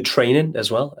 Good training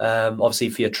as well, obviously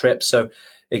for your trip. So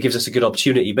it gives us a good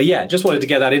opportunity. But yeah, just wanted to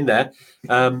get that in there.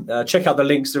 Check out the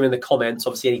links. They're in the comments.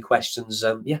 Obviously, any questions,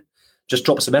 just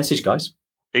drop us a message, guys.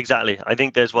 Exactly. I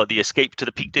think there's the Escape to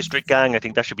the Peak District gang. I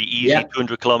think that should be easy,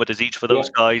 200 kilometers each for those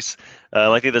guys.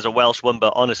 I think there's a Welsh one,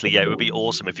 but honestly, it would be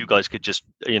awesome if you guys could just,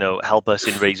 help us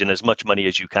in raising as much money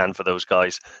as you can for those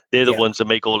guys. They're the ones that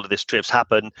make all of these trips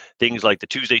happen. Things like the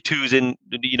Tuesday Twos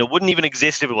wouldn't even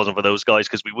exist if it wasn't for those guys,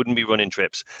 because we wouldn't be running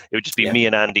trips. It would just be me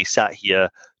and Andy sat here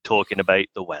talking about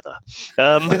the weather.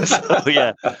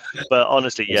 But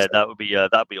honestly, that'd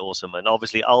be awesome. And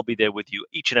obviously I'll be there with you,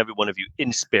 each and every one of you,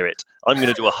 in spirit. I'm going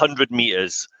to do 100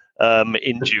 meters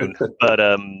in June, but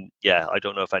I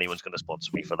don't know if anyone's going to sponsor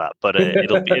me for that, but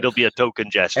it'll be a token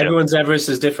gesture. Everyone's Everest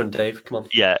is different, Dave. Come on.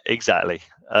 Yeah, exactly.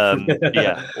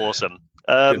 Awesome.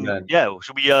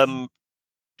 Should we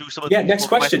do some of the next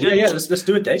question. Questions? Let's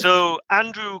do it, Dave. So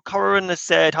Andrew Corran has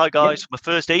said, hi guys, from a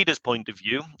first aider's point of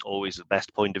view, always the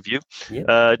best point of view,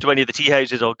 do any of the tea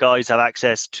houses or guys have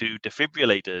access to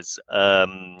defibrillators?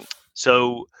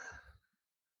 So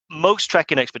most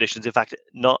trekking expeditions, in fact,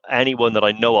 not anyone that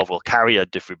I know of will carry a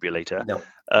defibrillator.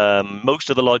 No. Most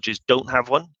of the lodges don't have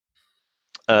one.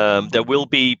 There will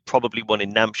be probably one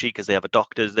in Namche because they have a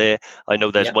doctor's there. I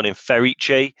know there's one in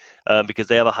Ferice because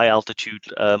they have a high altitude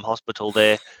hospital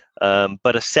there.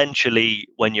 But essentially,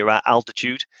 when you're at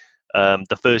altitude,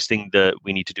 the first thing that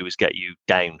we need to do is get you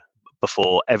down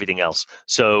before everything else.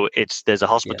 So there's a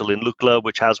hospital in Lukla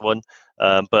which has one,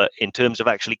 but in terms of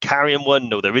actually carrying one,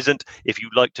 no, there isn't. If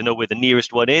you'd like to know where the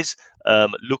nearest one is,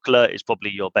 Lukla is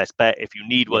probably your best bet. If you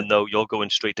need one, though, you're going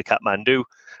straight to Kathmandu.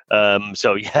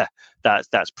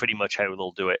 That's pretty much how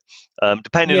they'll do it.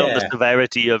 Depending on the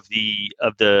severity of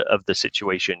the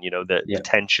situation, that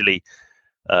potentially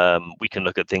we can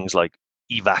look at things like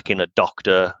evacing a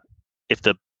doctor if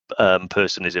the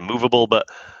person is immovable, but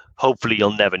hopefully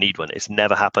you'll never need one. It's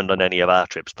never happened on any of our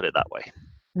trips, put it that way.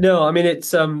 No, I mean, it's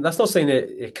that's not saying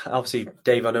that obviously,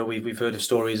 Dave, I know we've heard of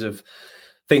stories of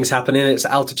things happening. It's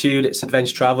altitude, it's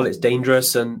adventure travel, it's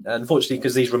dangerous, and unfortunately,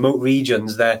 because these remote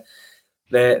regions, they're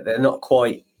not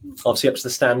quite obviously up to the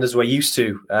standards we're used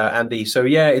to, Andy. So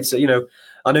it's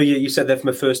I know you said that from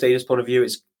a first aider's point of view,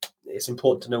 it's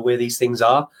important to know where these things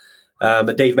are.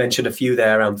 But Dave mentioned a few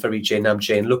there around Ferice,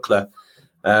 Namche, and Lukla,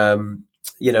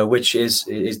 which is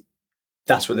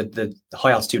that's where the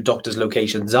high altitude doctors'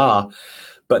 locations are.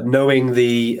 But knowing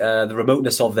the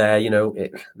remoteness of there,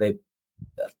 they're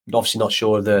obviously not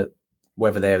sure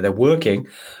whether they're working.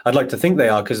 I'd like to think they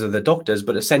are because of the doctors,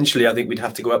 but essentially, I think we'd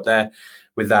have to go up there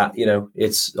with that.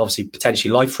 It's obviously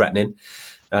potentially life threatening,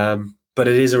 but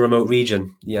it is a remote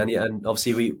region. And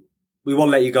obviously we want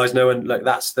to let you guys know, and like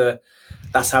that's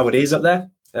how it is up there.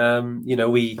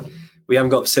 We haven't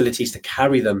got facilities to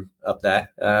carry them up there,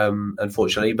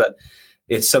 unfortunately, but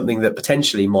it's something that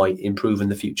potentially might improve in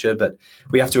the future. But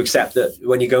we have to accept that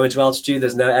when you go into altitude,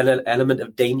 there's no element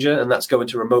of danger, and that's going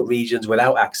to remote regions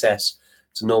without access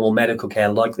to normal medical care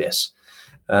like this.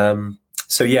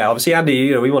 Obviously,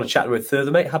 Andy, we want to chat with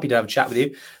further, mate. Happy to have a chat with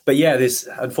you. But there's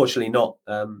unfortunately not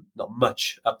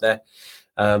much up there.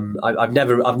 I've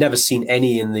never seen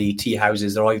any in the tea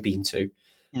houses that I've been to.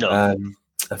 No.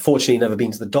 Unfortunately, never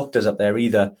been to the doctors up there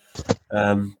either.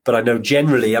 But I know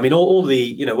generally, I mean, all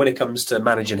the, when it comes to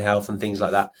managing health and things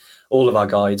like that, all of our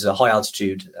guides are high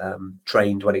altitude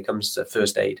trained when it comes to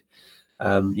first aid.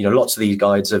 Lots of these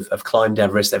guides have climbed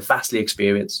Everest. They're vastly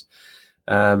experienced.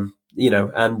 And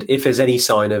if there's any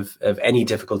sign of any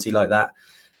difficulty like that,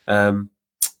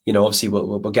 Obviously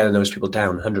we're getting those people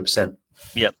down 100%.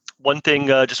 Yeah. One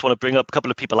thing I just want to bring up, a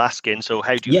couple of people asking, so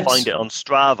how do you find it on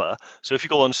Strava? So if you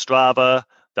go on Strava,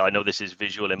 I know this is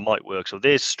visual, it might work. So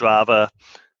there's Strava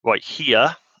right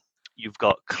here. You've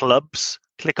got clubs.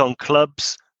 Click on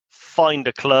clubs, find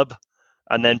a club,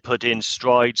 and then put in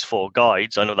strides for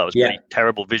guides. I know that was pretty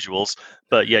terrible visuals,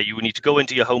 but yeah, you need to go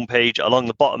into your homepage. Along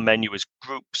the bottom menu is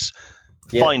groups,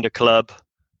 find a club,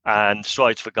 and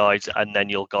strides for guides, and then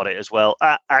you'll got it as well.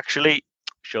 Actually,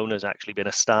 Shona's actually been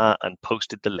a star and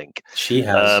posted the link. She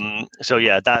has. So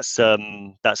yeah, that's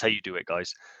how you do it,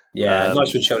 guys. Yeah,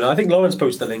 nice one, Shona. I think Lawrence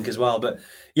posted the link as well. But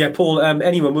yeah, Paul,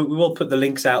 anyone, we will put the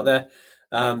links out there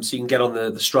so you can get on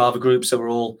the Strava group. So we're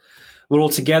all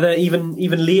together. Even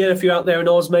Leah, if you're out there in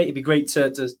Oz, mate, it'd be great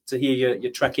to hear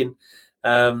your trekking,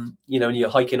 your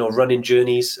hiking or running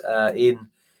journeys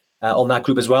on that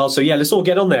group as well. So yeah, let's all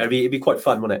get on there. It'd be quite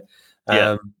fun, wouldn't it?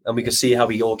 Yeah. And we can see how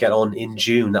we all get on in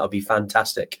June. That would be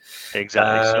fantastic.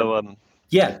 Exactly.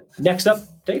 Next up,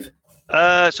 Dave.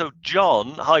 So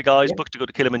John, hi guys, booked to go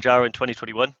to Kilimanjaro in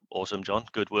 2021. Awesome, John.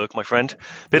 Good work, my friend.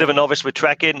 Bit of a novice with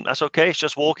trekking. That's okay. It's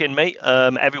just walking, mate.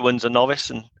 Everyone's a novice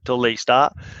until they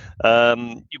start.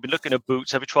 You've been looking at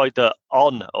boots. Have you tried the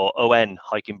On or ON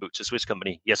hiking boots, a Swiss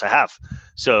company? Yes, I have.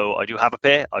 So I do have a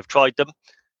pair. I've tried them.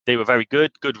 They were very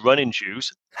good running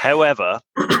shoes. However,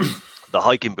 the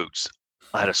hiking boots,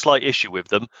 I had a slight issue with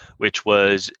them, which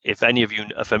was, if any of you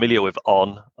are familiar with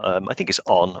On, I think it's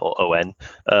On or ON,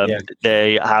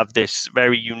 they have this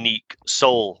very unique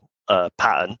sole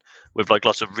pattern with like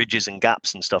lots of ridges and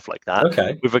gaps and stuff like that.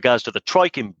 Okay. With regards to the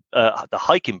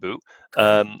hiking boot,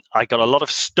 I got a lot of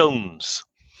stones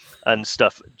and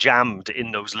stuff jammed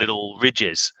in those little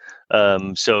ridges.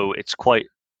 So it's quite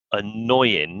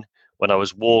annoying when I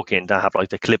was walking to have like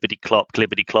the clippity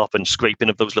clop and scraping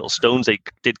of those little stones. They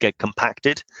did get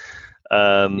compacted.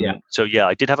 So yeah,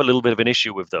 I did have a little bit of an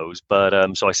issue with those,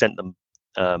 but so I sent them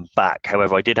back.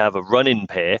 However, I did have a running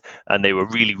pair and they were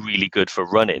really, really good for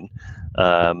running.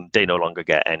 They no longer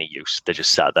get any use. They're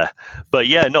just sat there. But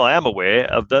yeah, no, I am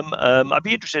aware of them. I'd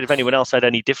be interested if anyone else had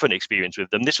any different experience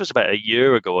with them. This was about a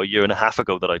year and a half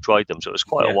ago that I tried them. So it was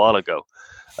quite a while ago.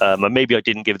 And maybe I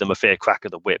didn't give them a fair crack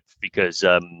of the whip because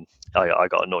I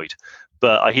got annoyed.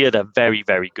 But I hear they're very,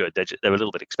 very good. They're a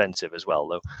little bit expensive as well,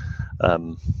 though.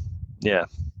 Yeah.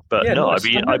 But yeah, no, nice.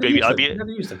 I'd be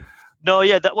never used them. No,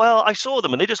 yeah. I saw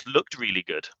them and they just looked really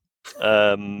good.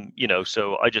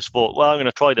 So I just thought, well, I'm going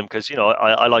to try them because,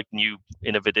 I like new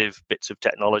innovative bits of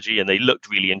technology and they looked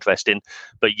really interesting.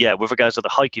 But yeah, with regards to the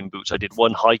hiking boots, I did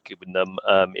one hike with them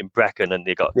in Brecon and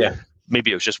they got,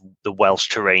 maybe it was just the Welsh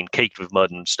terrain caked with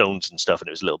mud and stones and stuff. And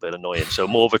it was a little bit annoying. So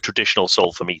more of a traditional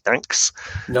sole for me. Thanks.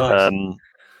 Nice.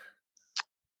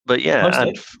 But yeah.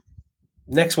 Nice,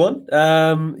 next one.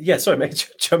 Sorry, mate,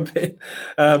 jump in.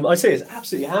 I say it's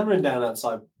absolutely hammering down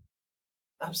outside.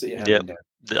 Absolutely hammering down.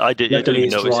 I don't even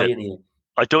notice it.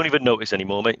 I don't even notice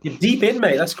anymore, mate. You're deep in,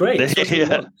 mate. That's great.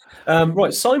 That's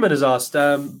right, Simon has asked,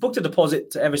 booked a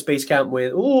deposit to Everest Base Camp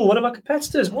with one of our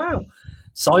competitors. Wow.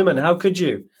 Simon, how could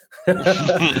you?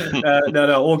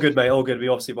 No, all good, mate. All good. We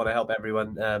obviously want to help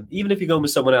everyone, even if you're going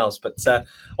with someone else. But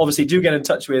obviously, do get in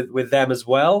touch with them as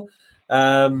well.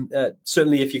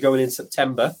 Certainly, if you're going in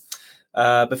September.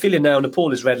 But feeling now,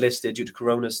 Nepal is red listed due to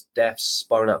corona deaths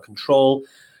spiraling out of control.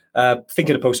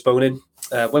 Thinking of postponing.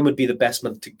 When would be the best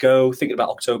month to go? Thinking about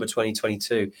October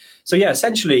 2022. So yeah,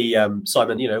 essentially,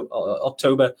 Simon,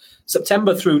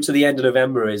 September through to the end of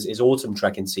November is autumn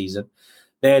trekking season.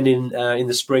 Then in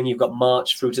the spring, you've got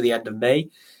March through to the end of May.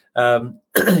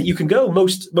 You can go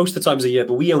most of the times of the year,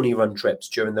 but we only run trips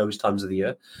during those times of the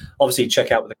year. Obviously,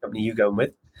 check out with the company you're going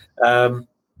with.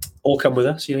 Or come with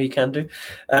us, you can do.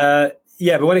 But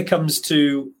when it comes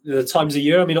to the times of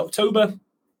year, I mean,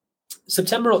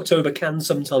 September, October can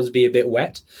sometimes be a bit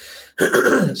wet.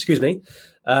 Excuse me.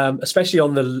 Especially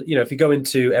on if you go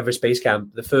into Everest Base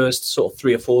Camp, the first sort of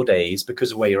 3 or 4 days,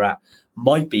 because of where you're at,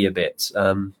 might be a bit,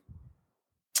 might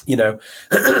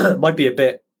be a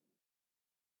bit,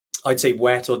 I'd say,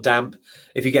 wet or damp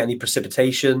if you get any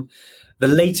precipitation. The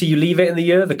later you leave it in the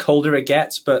year, the colder it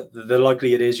gets, but the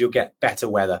likely it is you'll get better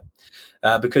weather.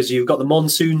 Because you've got the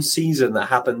monsoon season that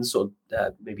happens sort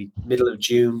of maybe middle of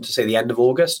June to say the end of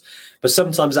August. But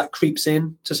sometimes that creeps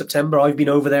in to September. I've been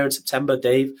over there in September,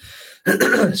 Dave.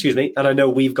 Excuse me. And I know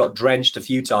we've got drenched a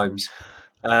few times.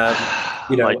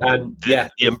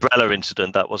 The umbrella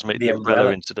incident, that was, mate. The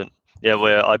umbrella incident. Yeah,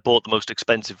 where I bought the most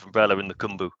expensive umbrella in the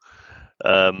Khumbu.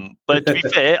 But to be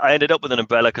fair, I ended up with an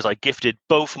umbrella because I gifted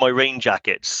both my rain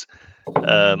jackets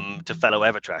to fellow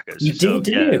Evertrackers. You did,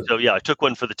 didn't you? So yeah, I took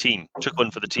one for the team.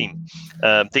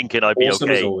 Thinking I'd be Awesome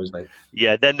okay. as always, mate.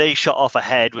 Yeah, then they shot off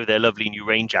ahead with their lovely new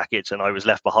rain jackets, and I was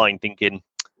left behind thinking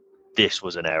this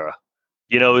was an error.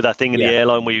 You know, that thing in the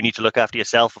airline where you need to look after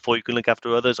yourself before you can look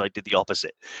after others? I did the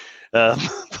opposite. But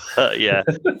yeah.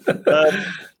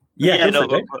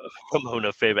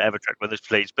 Ramona, favorite Evertrack when this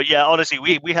plays. But yeah, honestly,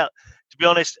 we have, to be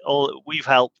honest, we've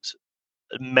helped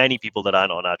many people that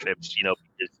aren't on our trips, you know,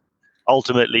 because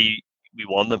ultimately we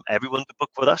want everyone to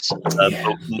book with us.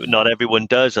 Not everyone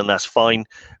does, and that's fine.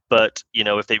 But you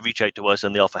know, if they reach out to us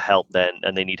and they offer help,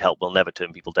 and they need help, we'll never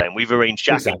turn people down. We've arranged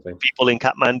jackets for people in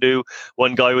Kathmandu.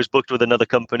 One guy was booked with another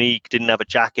company, didn't have a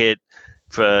jacket.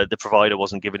 For the provider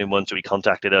wasn't giving him one, so he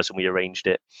contacted us and we arranged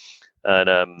it.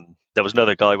 And there was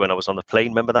another guy when I was on the plane.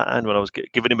 Remember that? And when I was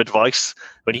giving him advice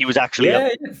when he was actually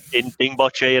in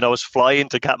Dingboche and I was flying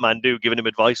to Kathmandu, giving him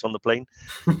advice on the plane.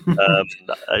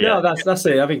 That's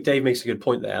it. I think Dave makes a good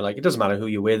point there. Like, it doesn't matter who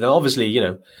you're with. Obviously, you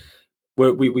know,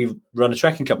 we run a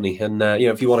trekking company, and you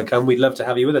know, if you want to come, we'd love to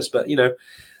have you with us. But you know,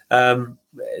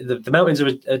 the mountains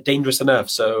are dangerous enough.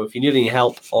 So if you need any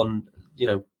help on, you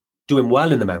know, doing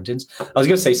well in the mountains, I was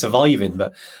going to say surviving,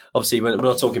 but obviously we're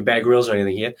not talking Bear Grylls or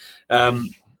anything here.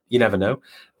 You never know.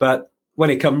 But when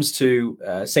it comes to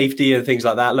safety and things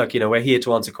like that, look, you know, we're here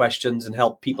to answer questions and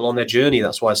help people on their journey.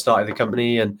 That's why I started the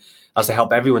company, and as to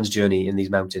help everyone's journey in these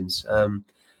mountains. And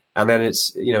then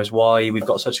it's, you know, it's why we've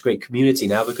got such a great community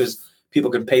now, because people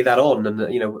can pay that on,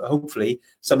 and you know, hopefully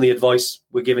some of the advice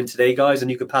we're giving today, guys, and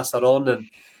you can pass that on, and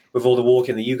with all the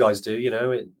walking that you guys do, you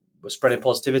know, we're spreading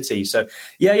positivity. So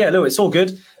no, it's all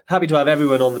good. Happy to have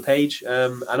everyone on the page,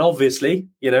 and obviously,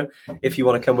 you know, if you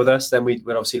want to come with us, then we'd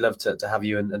obviously love to have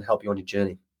you and help you on your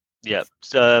journey. Yeah.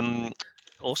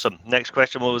 Awesome. Next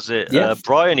question, what was it?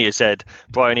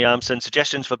 Bryony Armson,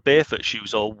 suggestions for barefoot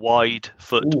shoes or wide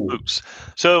foot boots.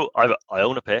 So I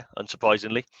own a pair,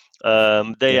 unsurprisingly.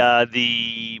 They are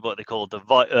what they call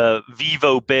the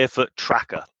Vivo Barefoot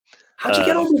Tracker. How'd you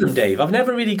get on with them, Dave? I've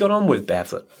never really got on with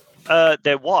barefoot.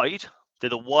 They're wide. They're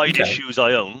the widest shoes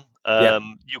I own.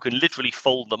 You can literally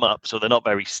fold them up, so they're not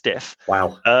very stiff.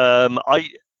 Wow.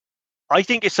 I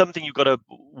think it's something you've got to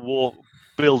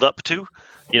build up to.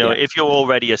 You know, if you're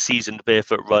already a seasoned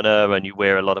barefoot runner and you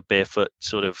wear a lot of barefoot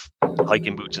sort of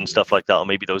hiking boots and stuff like that, or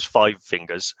maybe those 5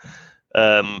 fingers,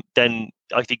 then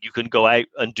I think you can go out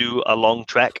and do a long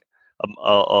trek,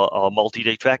 a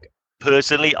multi-day trek.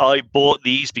 Personally, I bought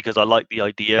these because I like the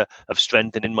idea of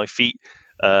strengthening my feet.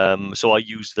 So I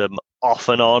use them off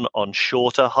and on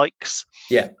shorter hikes.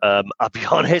 I'll be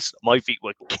honest, my feet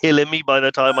were killing me by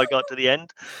the time I got to the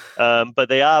end. But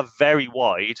they are very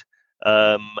wide,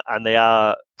 and they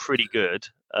are pretty good.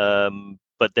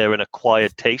 But they're an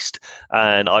acquired taste,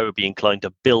 and I would be inclined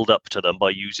to build up to them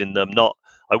by using them.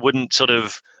 I wouldn't sort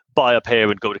of buy a pair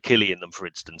and go to Killy in them, for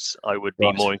instance. I would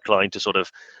be more inclined to sort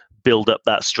of build up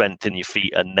that strength in your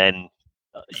feet and then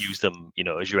use them, you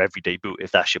know, as your everyday boot,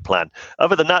 if that's your plan.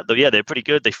 Other than that, though, they're pretty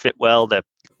good. They fit well. They're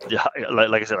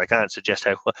like I said, I can't suggest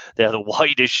how they're the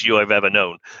widest shoe I've ever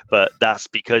known, but that's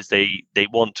because they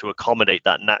want to accommodate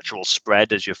that natural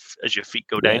spread as your feet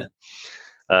go down.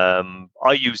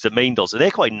 I use the Maindles, and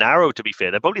they're quite narrow, to be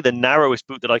fair. They're probably the narrowest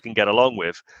boot that I can get along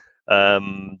with.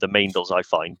 The Maindles, I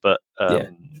find, but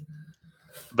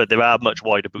there are much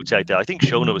wider boots out there. I think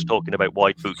Shona was talking about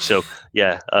wide boots. So,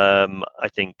 I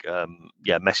think,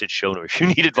 message Shona if you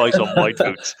need advice on wide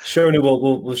boots. Shona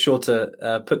will sure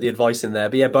to put the advice in there.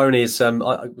 But yeah, Barney is,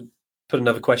 I put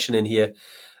another question in here.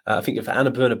 I think for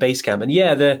Annapurna Base Camp. And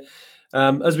they're,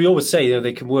 as we always say, you know,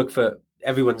 they can work for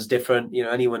everyone's different. You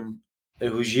know, anyone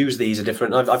who's used these are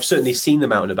different. I've certainly seen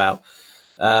them out and about.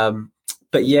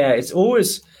 But yeah, it's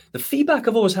always, the feedback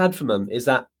I've always had from them is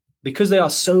that because they are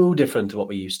so different to what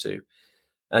we're used to,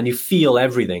 and you feel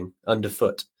everything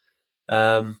underfoot,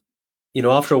 you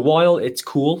know, after a while it's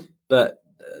cool, but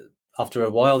after a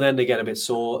while then they get a bit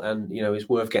sore, and you know, it's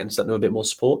worth getting something with a bit more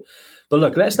support. But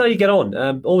look, let us know how you get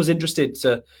on. Always interested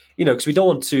to, you know, because we don't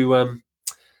want to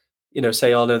you know,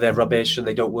 say, oh no, they're rubbish and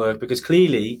they don't work, because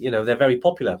clearly, you know, they're very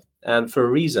popular and for a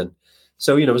reason.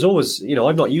 So, you know, as always, you know,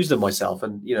 I've not used them myself,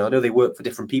 and you know, I know they work for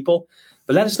different people.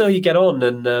 But let us know how you get on,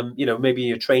 and you know, maybe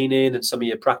your training and some of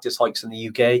your practice hikes in the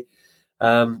UK.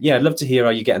 I'd love to hear how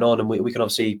you're getting on, and we can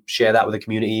obviously share that with the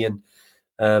community. And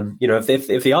you know, if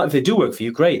they do work for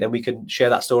you, great, then we can share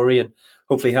that story and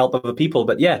hopefully help other people.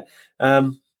 But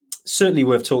certainly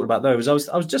worth talking about those. I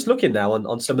was just looking now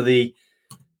on some of the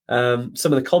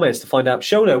comments to find out.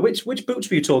 Shona, which boots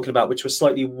were you talking about, which were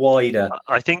slightly wider?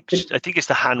 I think it's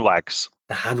the Hanwags.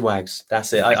 The hand wags.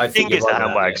 That's it. I I think think you're it's the right with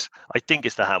hand that, wags. I think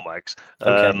it's the hand wags.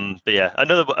 Okay. But yeah,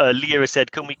 another Leah has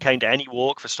said, can we count any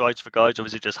walk for strides for guides, or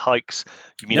is it just hikes?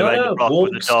 You mean around the No, block with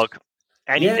the walks. dog?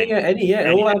 Yeah, Anything, it all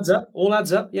anything. adds up. All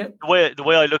adds up. Yeah. The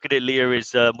way I look at it, Leah,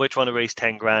 is we're trying to raise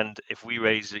 10 grand. If we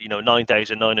raise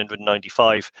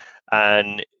 9,995,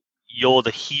 and you're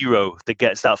the hero that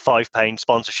gets that £5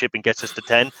 sponsorship and gets us to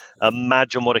 10,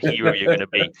 imagine what a hero you're going to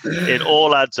be. It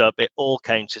all adds up. It all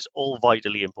counts. It's all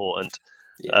vitally important.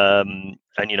 Yeah. And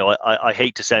I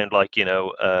hate to sound like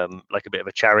like a bit of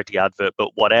a charity advert, but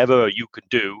whatever you can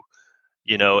do,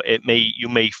 you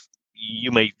may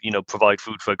provide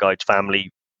food for a guide's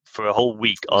family for a whole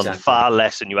week on Exactly. far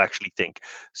less than you actually think.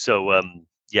 So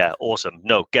yeah, awesome.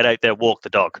 No, get out there, walk the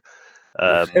dog.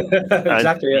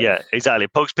 Exactly. And yeah, exactly.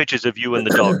 Post pictures of you and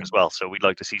the dog as well. So we'd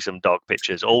like to see some dog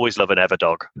pictures. Always love an ever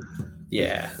dog.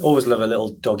 Yeah, always love a little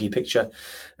doggy picture.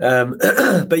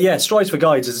 But yeah, Strides for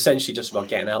Guides is essentially just about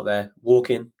getting out there,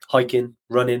 walking, hiking,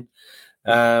 running.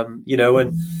 And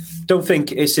don't think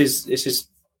this is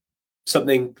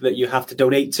something that you have to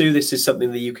donate to. This is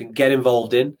something that you can get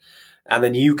involved in, and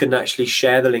then you can actually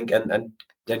share the link and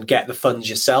get the funds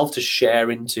yourself to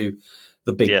share into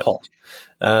the big pot.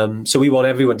 So we want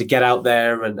everyone to get out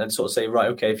there and sort of say, right,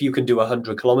 okay, if you can do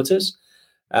 100 kilometers,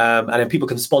 and then people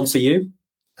can sponsor you,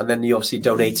 and then you obviously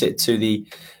donate it to the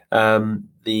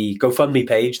GoFundMe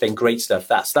page, then great stuff.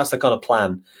 That's the kind of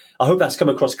plan. I hope that's come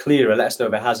across clearer. Let us know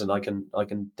if it hasn't. I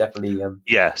can definitely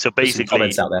so basically,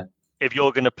 comments out there. If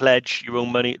you're going to pledge your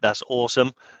own money, that's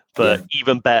awesome. But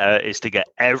even better is to get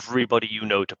everybody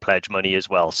to pledge money as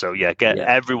well. So get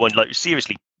everyone, like,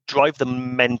 seriously, drive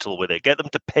them mental with it. Get them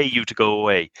to pay you to go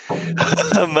away,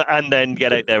 and then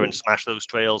get out there and smash those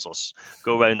trails, or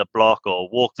go around the block, or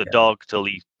walk the dog till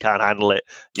he can't handle it.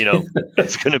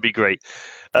 It's going to be great.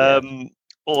 Awesome.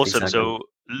 Exactly. So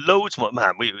loads more,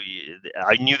 man.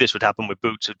 I knew this would happen with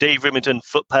boots. So Dave Rimington,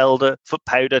 foot powder,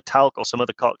 talc, or some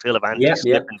other cocktail of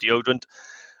anti-slip and deodorant.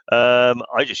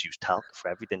 I just use talc for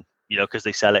everything, because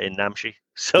they sell it in Namche.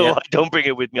 So I don't bring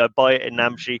it with me. I buy it in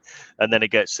Namche, and then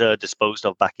it gets disposed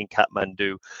of back in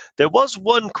Kathmandu. There was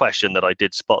one question that I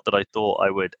did spot that I thought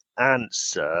I would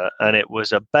answer, and it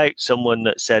was about someone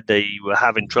that said they were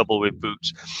having trouble with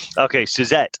boots. Okay,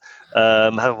 Suzette,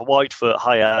 have a wide foot,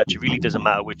 high arch. It really doesn't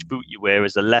matter which boot you wear,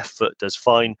 as the left foot does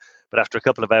fine. But after a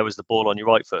couple of hours, the ball on your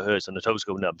right foot hurts and the toes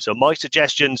go numb. So my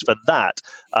suggestions for that,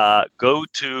 go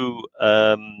to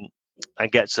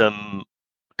and get some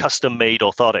custom-made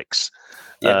orthotics.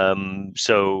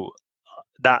 So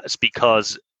that's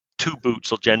because two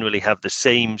boots will generally have the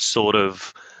same sort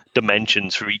of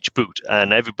dimensions for each boot,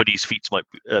 and everybody's feet might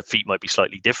be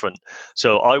slightly different.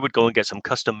 So I would go and get some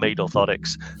custom-made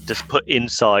orthotics to put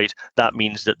inside. That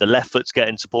means that the left foot's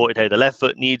getting supported how the left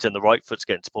foot needs, and the right foot's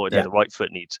getting supported how the right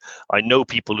foot needs. I know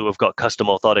people who have got custom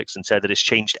orthotics and said that it's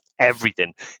changed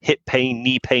everything: hip pain,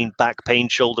 knee pain, back pain,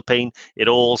 shoulder pain. It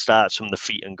all starts from the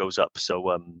feet and goes up.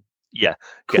 So get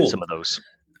some of those.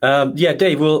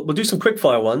 Dave, we'll do some quick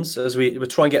fire ones as we'll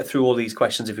try and get through all these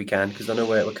questions if we can, because I know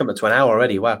we're coming to an hour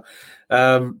already. Wow.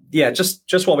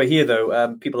 Just while we're here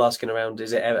though, people asking around,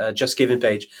 is it a Just Giving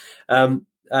page?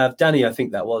 Danny, I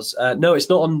think that was. No, it's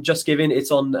not on Just Giving.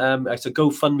 It's on it's a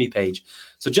GoFundMe page.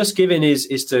 So Just Giving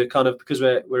is to kind of, because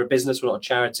we're a business, we're not a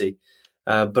charity,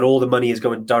 but all the money is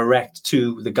going direct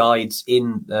to the guides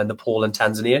in Nepal and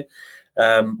Tanzania.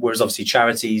 Whereas obviously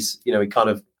charities, it kind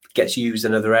of gets used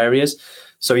in other areas.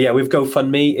 So with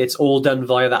GoFundMe, it's all done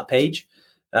via that page.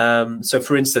 So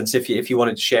for instance, if you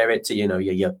wanted to share it to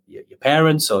your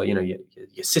parents or your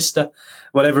sister,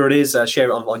 whatever it is, share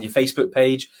it on your Facebook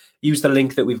page. Use the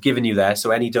link that we've given you there. So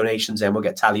any donations then will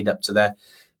get tallied up to there,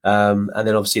 and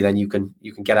then obviously then you can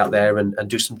get out there and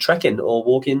do some trekking or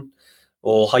walking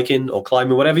or hiking or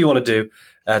climbing, whatever you want to do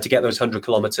to get those 100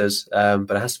 kilometers.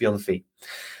 But it has to be on the feet.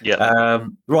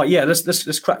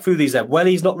 Let's crack through these then.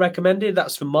 Wellies not recommended.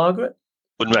 That's from Margaret.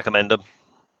 Wouldn't recommend them.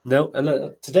 No,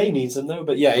 and today needs them though.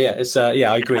 But it's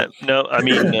I agree. No, I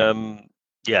mean,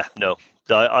 no.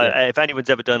 If anyone's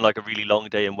ever done like a really long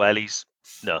day in wellies,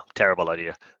 no, terrible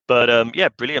idea. But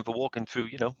brilliant for walking through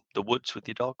the woods with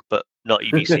your dog, but not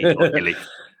EBC, luckily.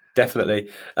 Definitely.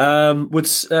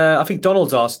 I think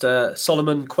Donald's asked,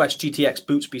 Solomon Quest GTX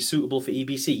boots be suitable for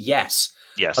EBC? Yes.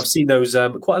 I've seen those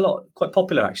quite a lot, quite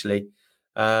popular actually.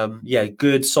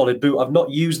 Good solid boot. I've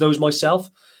not used those myself.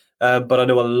 But I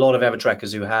know a lot of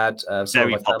Evertrekkers who had.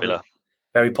 Very popular.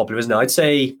 Very popular, isn't it? I'd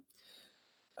say,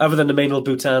 other than the Mainland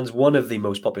Bhutans, one of the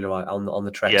most popular on the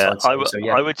treks. Yeah,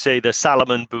 I would say the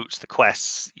Salomon boots, the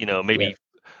Quests, maybe,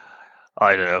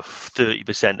 I don't know,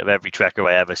 30% of every trekker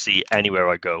I ever see anywhere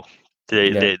I go.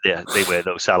 They wear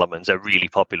those Salomons. They're really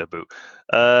popular boot.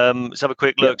 Let's have a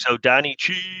quick look. So Danny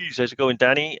Cheese, how's it going,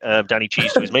 Danny? Danny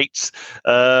Cheese to his mates.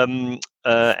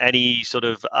 Any sort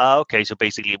of okay? So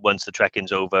basically, once the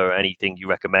trekking's over, anything you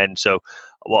recommend? So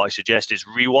what I suggest is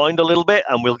rewind a little bit,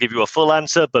 and we'll give you a full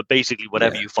answer. But basically,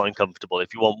 whatever you find comfortable.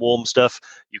 If you want warm stuff,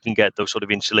 you can get those sort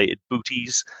of insulated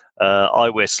booties. I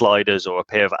wear sliders or a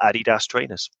pair of Adidas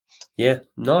trainers. Yeah,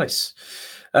 nice.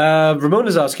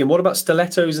 Ramona's asking, what about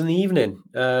stilettos in the evening?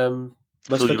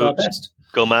 Must look our best.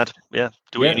 Go mad. Yeah.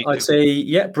 I'd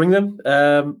say, bring them.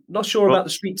 Not sure about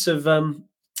the streets of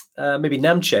maybe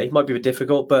Namche. Might be a bit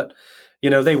difficult, but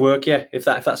they work. Yeah, if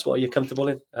that's what you're comfortable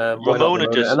in. Ramona,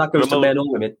 and that goes to men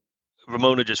or women.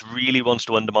 Ramona just really wants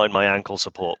to undermine my ankle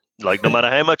support. Like, no matter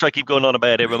how much I keep going on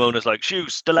about it, Ramona's like,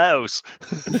 shoes, stilettos,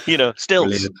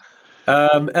 stilts.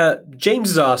 James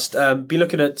has asked, be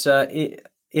looking at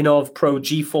Inov Pro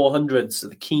G400s,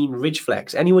 the Keen Ridge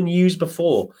Flex. Anyone used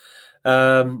before?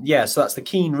 So that's the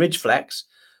Keen Ridge Flex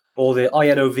or the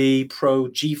INOV Pro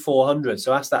G400.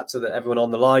 So ask that to everyone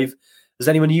on the live. Has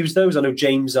anyone used those? I know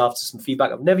James, after some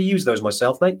feedback, I've never used those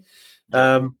myself, mate.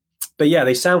 But yeah,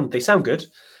 they sound good.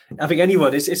 I think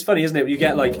anyone, it's funny, isn't it? When you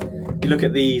get you look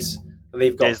at these, and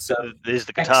they've got there's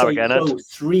the guitar XA again, Pro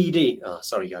 3D. Oh,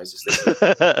 sorry guys,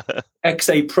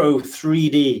 XA Pro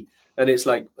 3D, and it's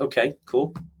like, okay,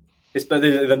 cool. But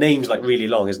the name's really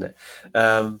long, isn't it?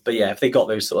 But yeah, if they got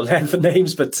those sort of length of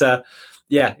names, but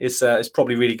it's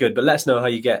probably really good. But let us know how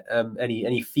you get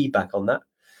any feedback on that.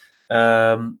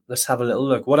 Let's have a little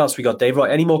look. What else we got, Dave?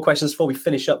 Right, any more questions before we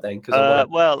finish up then?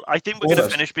 Well, I think we're going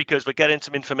to finish because we're getting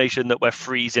some information that we're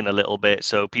freezing a little bit,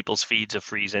 so people's feeds are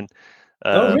freezing.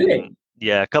 Oh, really?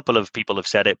 Yeah, a couple of people have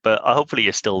said it, but hopefully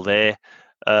you're still there.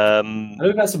 I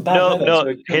hope that's some bad weather,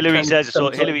 so Hillary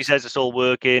says it's all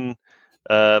working.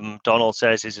 Donald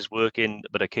says this is working,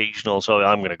 but occasional. So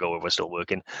I'm going to go with we're still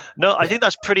working. No, I think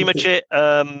that's pretty much it.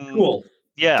 Cool.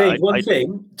 Yeah. Dave, one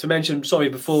thing to mention, sorry,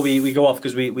 before we go off,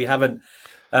 because we haven't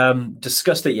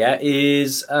discussed it yet,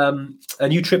 is a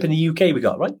new trip in the UK we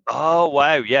got, right? Oh,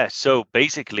 wow. Yeah. So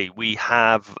basically we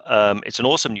have, it's an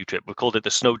awesome new trip. We called it the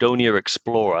Snowdonia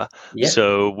Explorer. Yeah.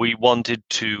 So we wanted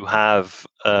to have,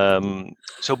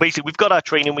 so basically we've got our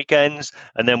training weekends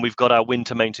and then we've got our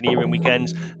winter mountaineering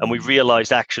weekends. And we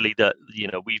realized actually that,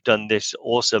 we've done this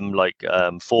awesome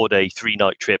 4-day,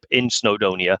 3-night trip in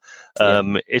Snowdonia.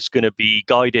 It's going to be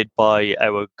guided by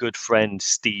our good friend,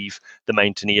 Steve, the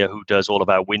mountaineer who does all of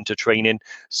our winter training.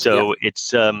 So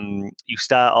it's you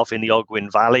start off in the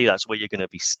Ogwen Valley. That's where you're going to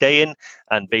be staying,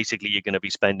 and basically you're going to be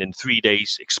spending 3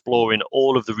 days exploring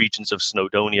all of the regions of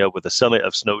Snowdonia with the summit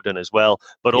of Snowdon as well,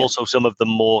 but also some of the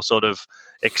more sort of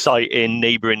exciting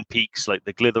neighboring peaks like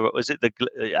the Glither. Was it the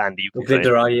Andy? The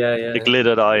Glitterai, the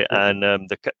Glitterai and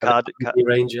the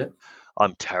range.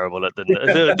 I'm terrible at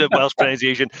the Welsh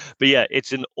pronunciation, but yeah,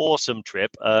 it's an awesome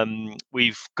trip.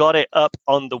 We've got it up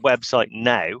on the website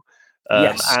now.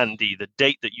 Yes. Andy, the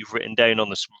date that you've written down on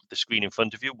the screen in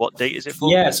front of you, what date is it for?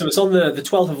 Yeah, so it's on the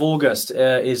 12th of August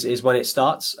is when it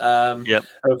starts.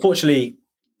 Unfortunately,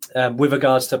 with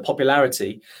regards to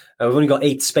popularity, we've only got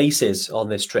 8 spaces on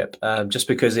this trip, just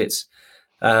because it's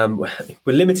we're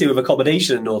limited with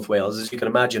accommodation in North Wales. As you can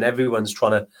imagine, everyone's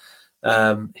trying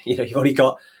to, you've only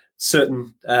got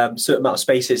certain amount of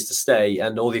spaces to stay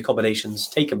and all the accommodations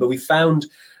taken. But we found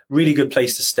really good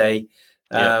place to stay.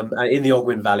 In the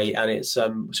Ogwen Valley, and it's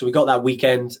so we got that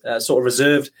weekend sort of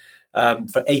reserved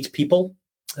for 8 people.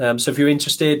 So if you're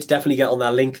interested, definitely get on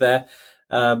that link there.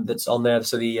 That's on there.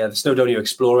 So the Snowdonia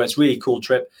Explorer, it's a really cool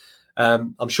trip.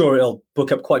 I'm sure it'll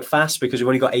book up quite fast because we've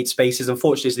only got 8 spaces.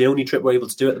 Unfortunately, it's the only trip we're able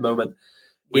to do at the moment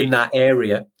in that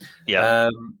area.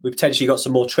 We potentially got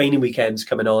some more training weekends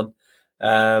coming on.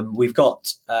 We got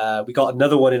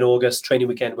another one in August, training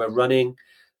weekend we're running,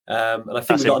 and I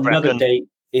think we've got another date.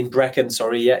 In Brecon,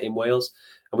 in Wales.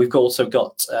 And we've also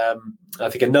got, I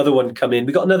think, another one come in.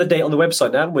 We've got another date on the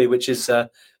website now, haven't we, which is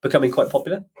becoming quite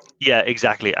popular. Yeah,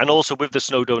 exactly. And also with the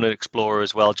Snowdonia Explorer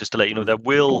as well, just to let you know, there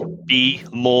will be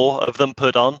more of them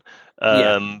put on.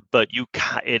 But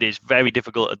it is very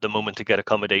difficult at the moment to get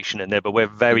accommodation in there. But we're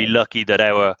very lucky that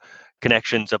our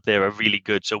connections up there are really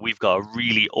good. So we've got a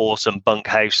really awesome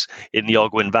bunkhouse in the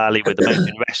Ogwen Valley where the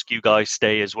mountain rescue guys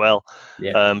stay as well.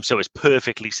 So it's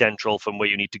perfectly central from where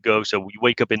you need to go. So you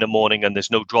wake up in the morning and there's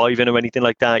no driving or anything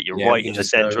like that. You're right in the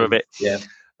center of it.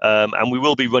 And we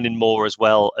will be running more as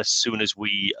well as soon as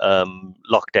we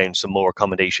lock down some more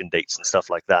accommodation dates and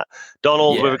stuff like that.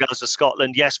 Donald, with regards to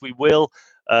Scotland, yes, we will.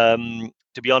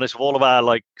 To be honest, with all of our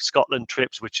like Scotland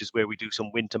trips, which is where we do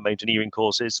some winter mountaineering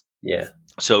courses. Yeah.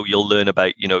 So you'll learn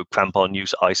about, crampon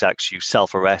use, ice axe use,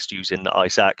 self-arrest using the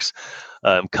ice axe,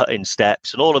 cutting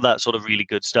steps, and all of that sort of really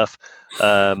good stuff.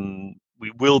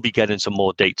 We will be getting some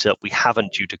more dates up. We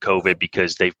haven't due to COVID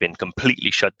because they've been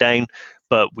completely shut down,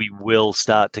 but we will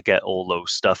start to get all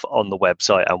those stuff on the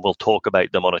website, and we'll talk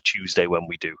about them on a Tuesday when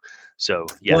we do. So,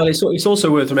 yeah. Well, it's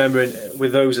also worth remembering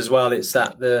with those as well. It's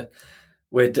that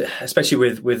especially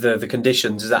with the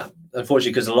conditions, is that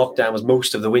unfortunately because the lockdown was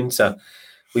most of the winter,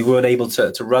 we weren't able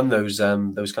to run those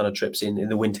kind of trips in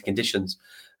the winter conditions.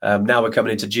 Now we're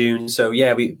coming into June, so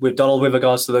yeah, we've done all with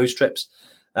regards to those trips,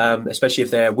 especially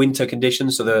if they're winter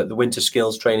conditions. So the winter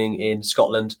skills training in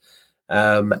Scotland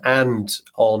and in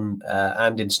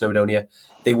Snowdonia,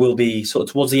 they will be sort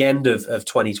of towards the end of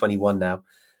 2021 now.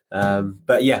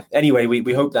 But yeah, anyway,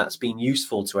 we hope that's been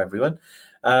useful to everyone.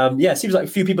 It seems like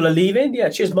a few people are leaving. Yeah,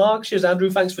 cheers, Mark. Cheers, Andrew.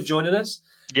 Thanks for joining us.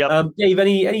 Yeah. Dave,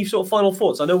 any sort of final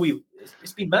thoughts? I know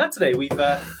it's been mad today. We've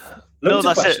loads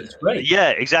of questions. Great. Yeah,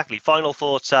 exactly. Final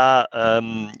thoughts are,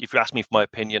 if you ask me for my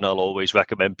opinion, I'll always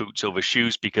recommend boots over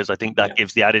shoes because I think that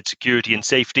gives the added security and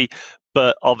safety.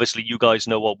 But obviously, you guys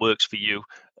know what works for you.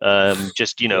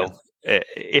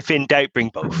 If in doubt, bring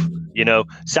both.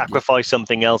 Sacrifice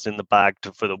something else in the bag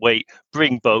for the weight.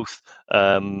 Bring both,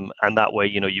 and that way,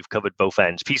 you've covered both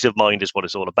ends. Peace of mind is what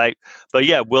it's all about. But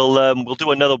yeah, we'll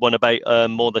do another one about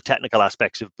more the technical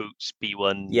aspects of boots.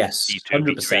 B1, yes, B2,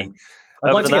 100%. B3.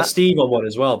 I'd like to get Steve on one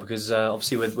as well because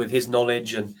obviously with his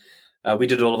knowledge and we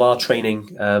did all of our training,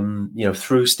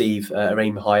 through Steve at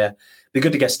Aim Higher. It'd be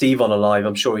good to get Steve on alive.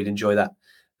 I'm sure he'd enjoy that.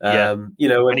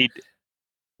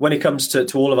 When it comes to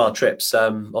all of our trips,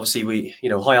 obviously we,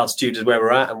 high altitude is where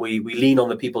we're at, and we lean on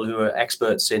the people who are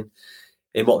experts in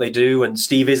what they do. And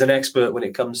Steve is an expert when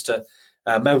it comes to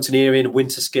mountaineering,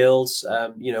 winter skills.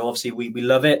 Obviously we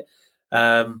love it.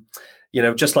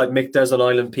 Just like Mick does on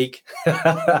Island Peak.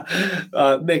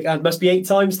 Mick, it must be 8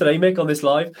 times today, Mick, on this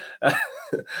live.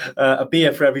 A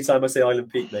beer for every time I say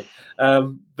Island Peak, Mick.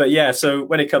 But yeah, so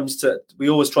when it comes to, we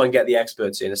always try and get the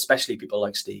experts in, especially people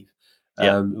like Steve.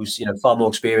 Who's far more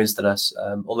experienced than us.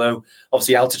 Although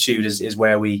obviously altitude is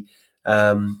where we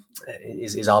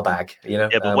is our bag. Yeah,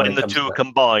 but when the two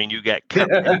combine, you get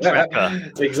Captain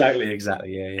Trekker. Exactly.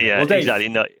 Yeah. Well, exactly.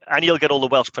 No, and you'll get all the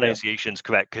Welsh pronunciations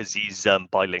correct because he's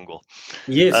bilingual.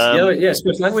 Yes. Yes.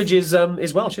 First language is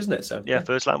Welsh, isn't it? So yeah,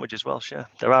 first language is Welsh. Yeah,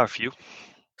 there are a few.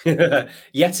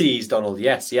 Yetis, Donald.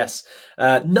 Yes.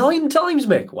 9 times,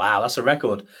 Mick. Wow, that's a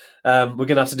record. We're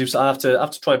gonna have to do. I have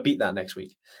to try and beat that next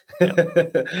week.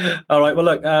 All right. Well,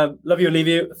 look, love you and leave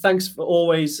you. Thanks for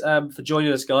always for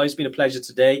joining us, guys. It's been a pleasure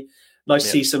today. Nice to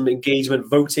see some engagement,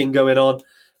 voting going on.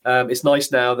 It's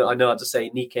nice now that I know how to say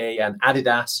Nike and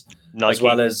Adidas, Nike. as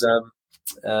well as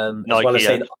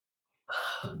saying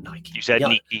Nike. You said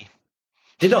Nike.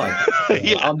 Did I?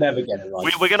 Yeah. I'll never get it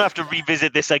right. We're going to have to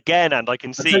revisit this again, and I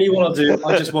can see. I'll tell you what I'll do.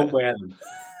 I just won't wear them.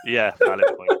 Yeah, valid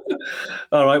point.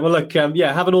 All right. Well, look, have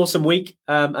an awesome week.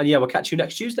 And we'll catch you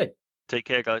next Tuesday. Take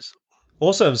care, guys.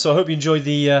 Awesome. So I hope you enjoyed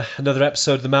the another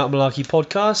episode of the Mountain Malarkey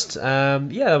podcast.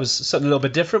 That was something a little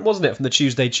bit different, wasn't it, from the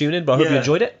Tuesday tune-in? But I hope you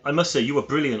enjoyed it. I must say, you were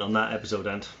brilliant on that episode,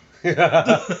 Ant.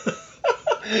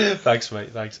 Thanks,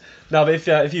 mate. Thanks. Now, but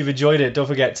if you've enjoyed it, don't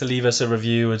forget to leave us a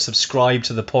review and subscribe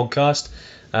to the podcast.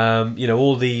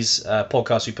 All these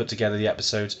podcasts we put together, the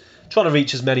episodes, trying to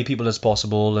reach as many people as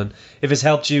possible. And if it's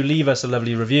helped you, leave us a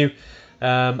lovely review.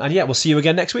 We'll see you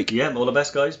again next week. Yeah, all the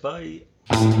best, guys. Bye.